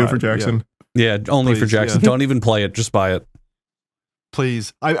do it for Jackson. Yeah, only for Jackson. Yeah. Don't even play it, just buy it.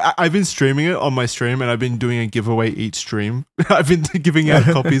 Please. I've been streaming it on my stream, and I've been doing a giveaway each stream. I've been giving out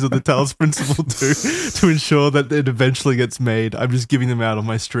copies of the Talos Principle 2 to ensure that it eventually gets made. I'm just giving them out on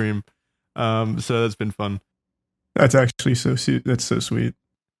my stream. So that's been fun. That's actually so sweet.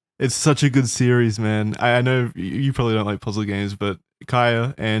 It's such a good series, man. I know you probably don't like puzzle games, but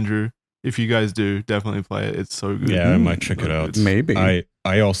Kaya, Andrew, if you guys do, definitely play it. It's so good. Yeah, I might check it out. Maybe.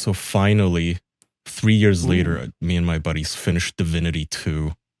 I also finally... 3 years later, me and my buddies finished Divinity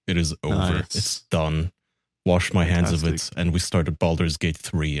 2. It is over. Nice. It's done. Washed my hands of it, and we started Baldur's Gate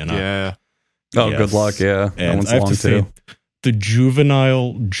 3. And good luck. Yeah, and I have to say, the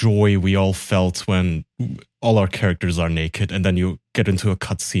juvenile joy we all felt when all our characters are naked, and then you get into a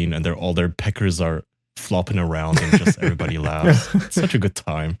cutscene, and all their peckers are flopping around, and just everybody laughs. It's such a good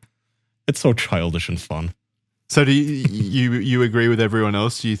time. It's so childish and fun. So do you agree with everyone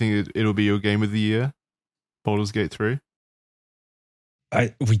else? Do you think it'll be your game of the year, Baldur's Gate 3?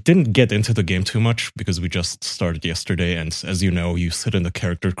 We didn't get into the game too much because we just started yesterday, and as you know, you sit in the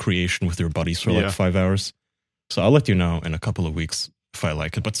character creation with your buddies for like 5 hours. So I'll let you know in a couple of weeks if I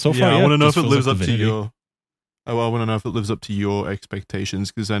like it. But so far, I want to know if it lives up to your. I want to know if it lives up to your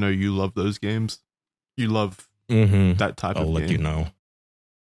expectations, because I know you love those games. You love that type of game. I'll let you know.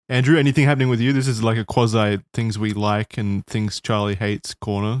 Andrew, anything happening with you? This is like a quasi things we like and things Charlie hates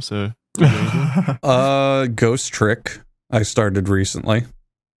corner. So, Ghost Trick I started recently,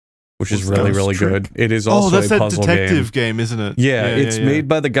 which is really good. It is also that's a that puzzle detective game, isn't it? Yeah, it's made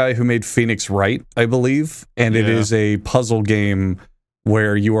by the guy who made Phoenix Wright, I believe, and it is a puzzle game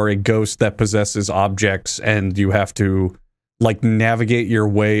where you are a ghost that possesses objects, and you have to like navigate your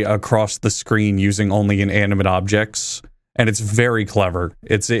way across the screen using only inanimate objects. And it's very clever.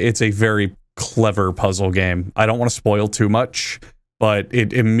 It's a very clever puzzle game. I don't want to spoil too much, but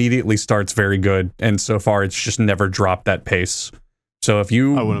it immediately starts very good. And so far, it's just never dropped that pace. So if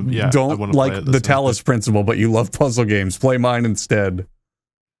you don't like the Talos Principle, but you love puzzle games, play mine instead.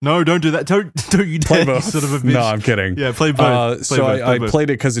 No, don't do that. Don't you play dare, both. You sort of a bitch. No, I'm kidding. Yeah, play both. I played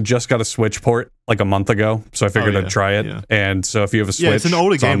it because it just got a Switch port like a month ago. So I figured I'd try it. Yeah. And so if you have a Switch, it's an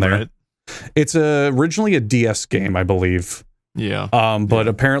older game, right? It's originally a DS game, I believe. Yeah. But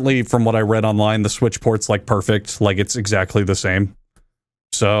apparently, from what I read online, the Switch port's like perfect. Like it's exactly the same.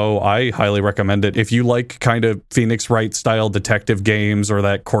 So I highly recommend it. If you like kind of Phoenix Wright style detective games or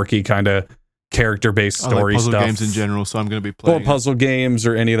that quirky kind of character-based story puzzle stuff. Games in general, so I'm going to be playing. Or puzzle games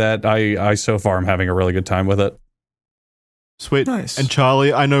or any of that. I so far am having a really good time with it. Sweet. Nice. And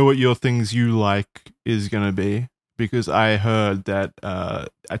Charlie, I know what your things you like is going to be, because I heard that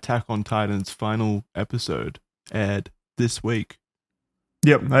Attack on Titan's final episode aired this week.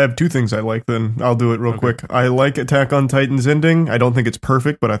 Yep, I have two things I like then. I'll do it real quick. I like Attack on Titan's ending. I don't think it's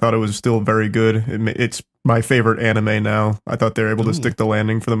perfect, but I thought it was still very good. It's my favorite anime now. I thought they were able to stick the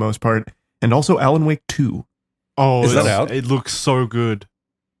landing for the most part. And also Alan Wake 2. Oh, is that out? It looks so good.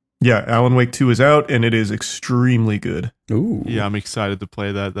 Yeah, Alan Wake 2 is out, and it is extremely good. Ooh. Yeah, I'm excited to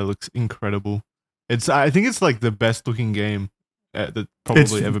play that. That looks incredible. I think it's like the best looking game that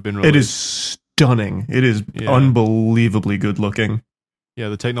probably ever been released. It is stunning. It is unbelievably good looking. Yeah,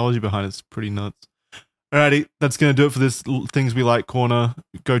 the technology behind it's pretty nuts. Alrighty, that's going to do it for this Things We Like corner.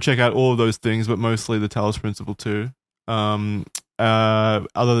 Go check out all of those things, but mostly the Talos Principle too. Other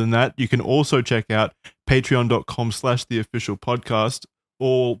than that, you can also check out patreon.com/theofficialpodcast.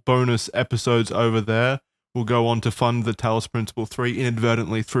 All bonus episodes over there will go on to fund the Talos Principle 3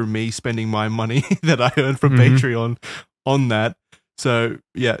 inadvertently through me spending my money that I earned from Patreon on that. So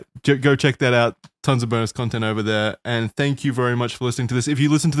yeah, go check that out. Tons of bonus content over there. And thank you very much for listening to this. If you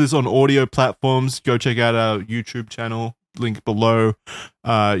listen to this on audio platforms, go check out our YouTube channel, link below.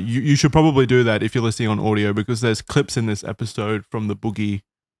 You should probably do that if you're listening on audio, because there's clips in this episode from the Boogie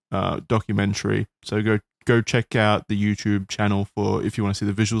documentary. So go check out the YouTube channel for if you want to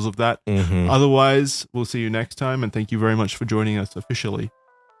see the visuals of that. Otherwise, we'll see you next time, and thank you very much for joining us officially.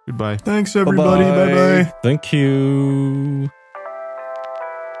 Goodbye. Thanks, everybody. Bye-bye. Thank you.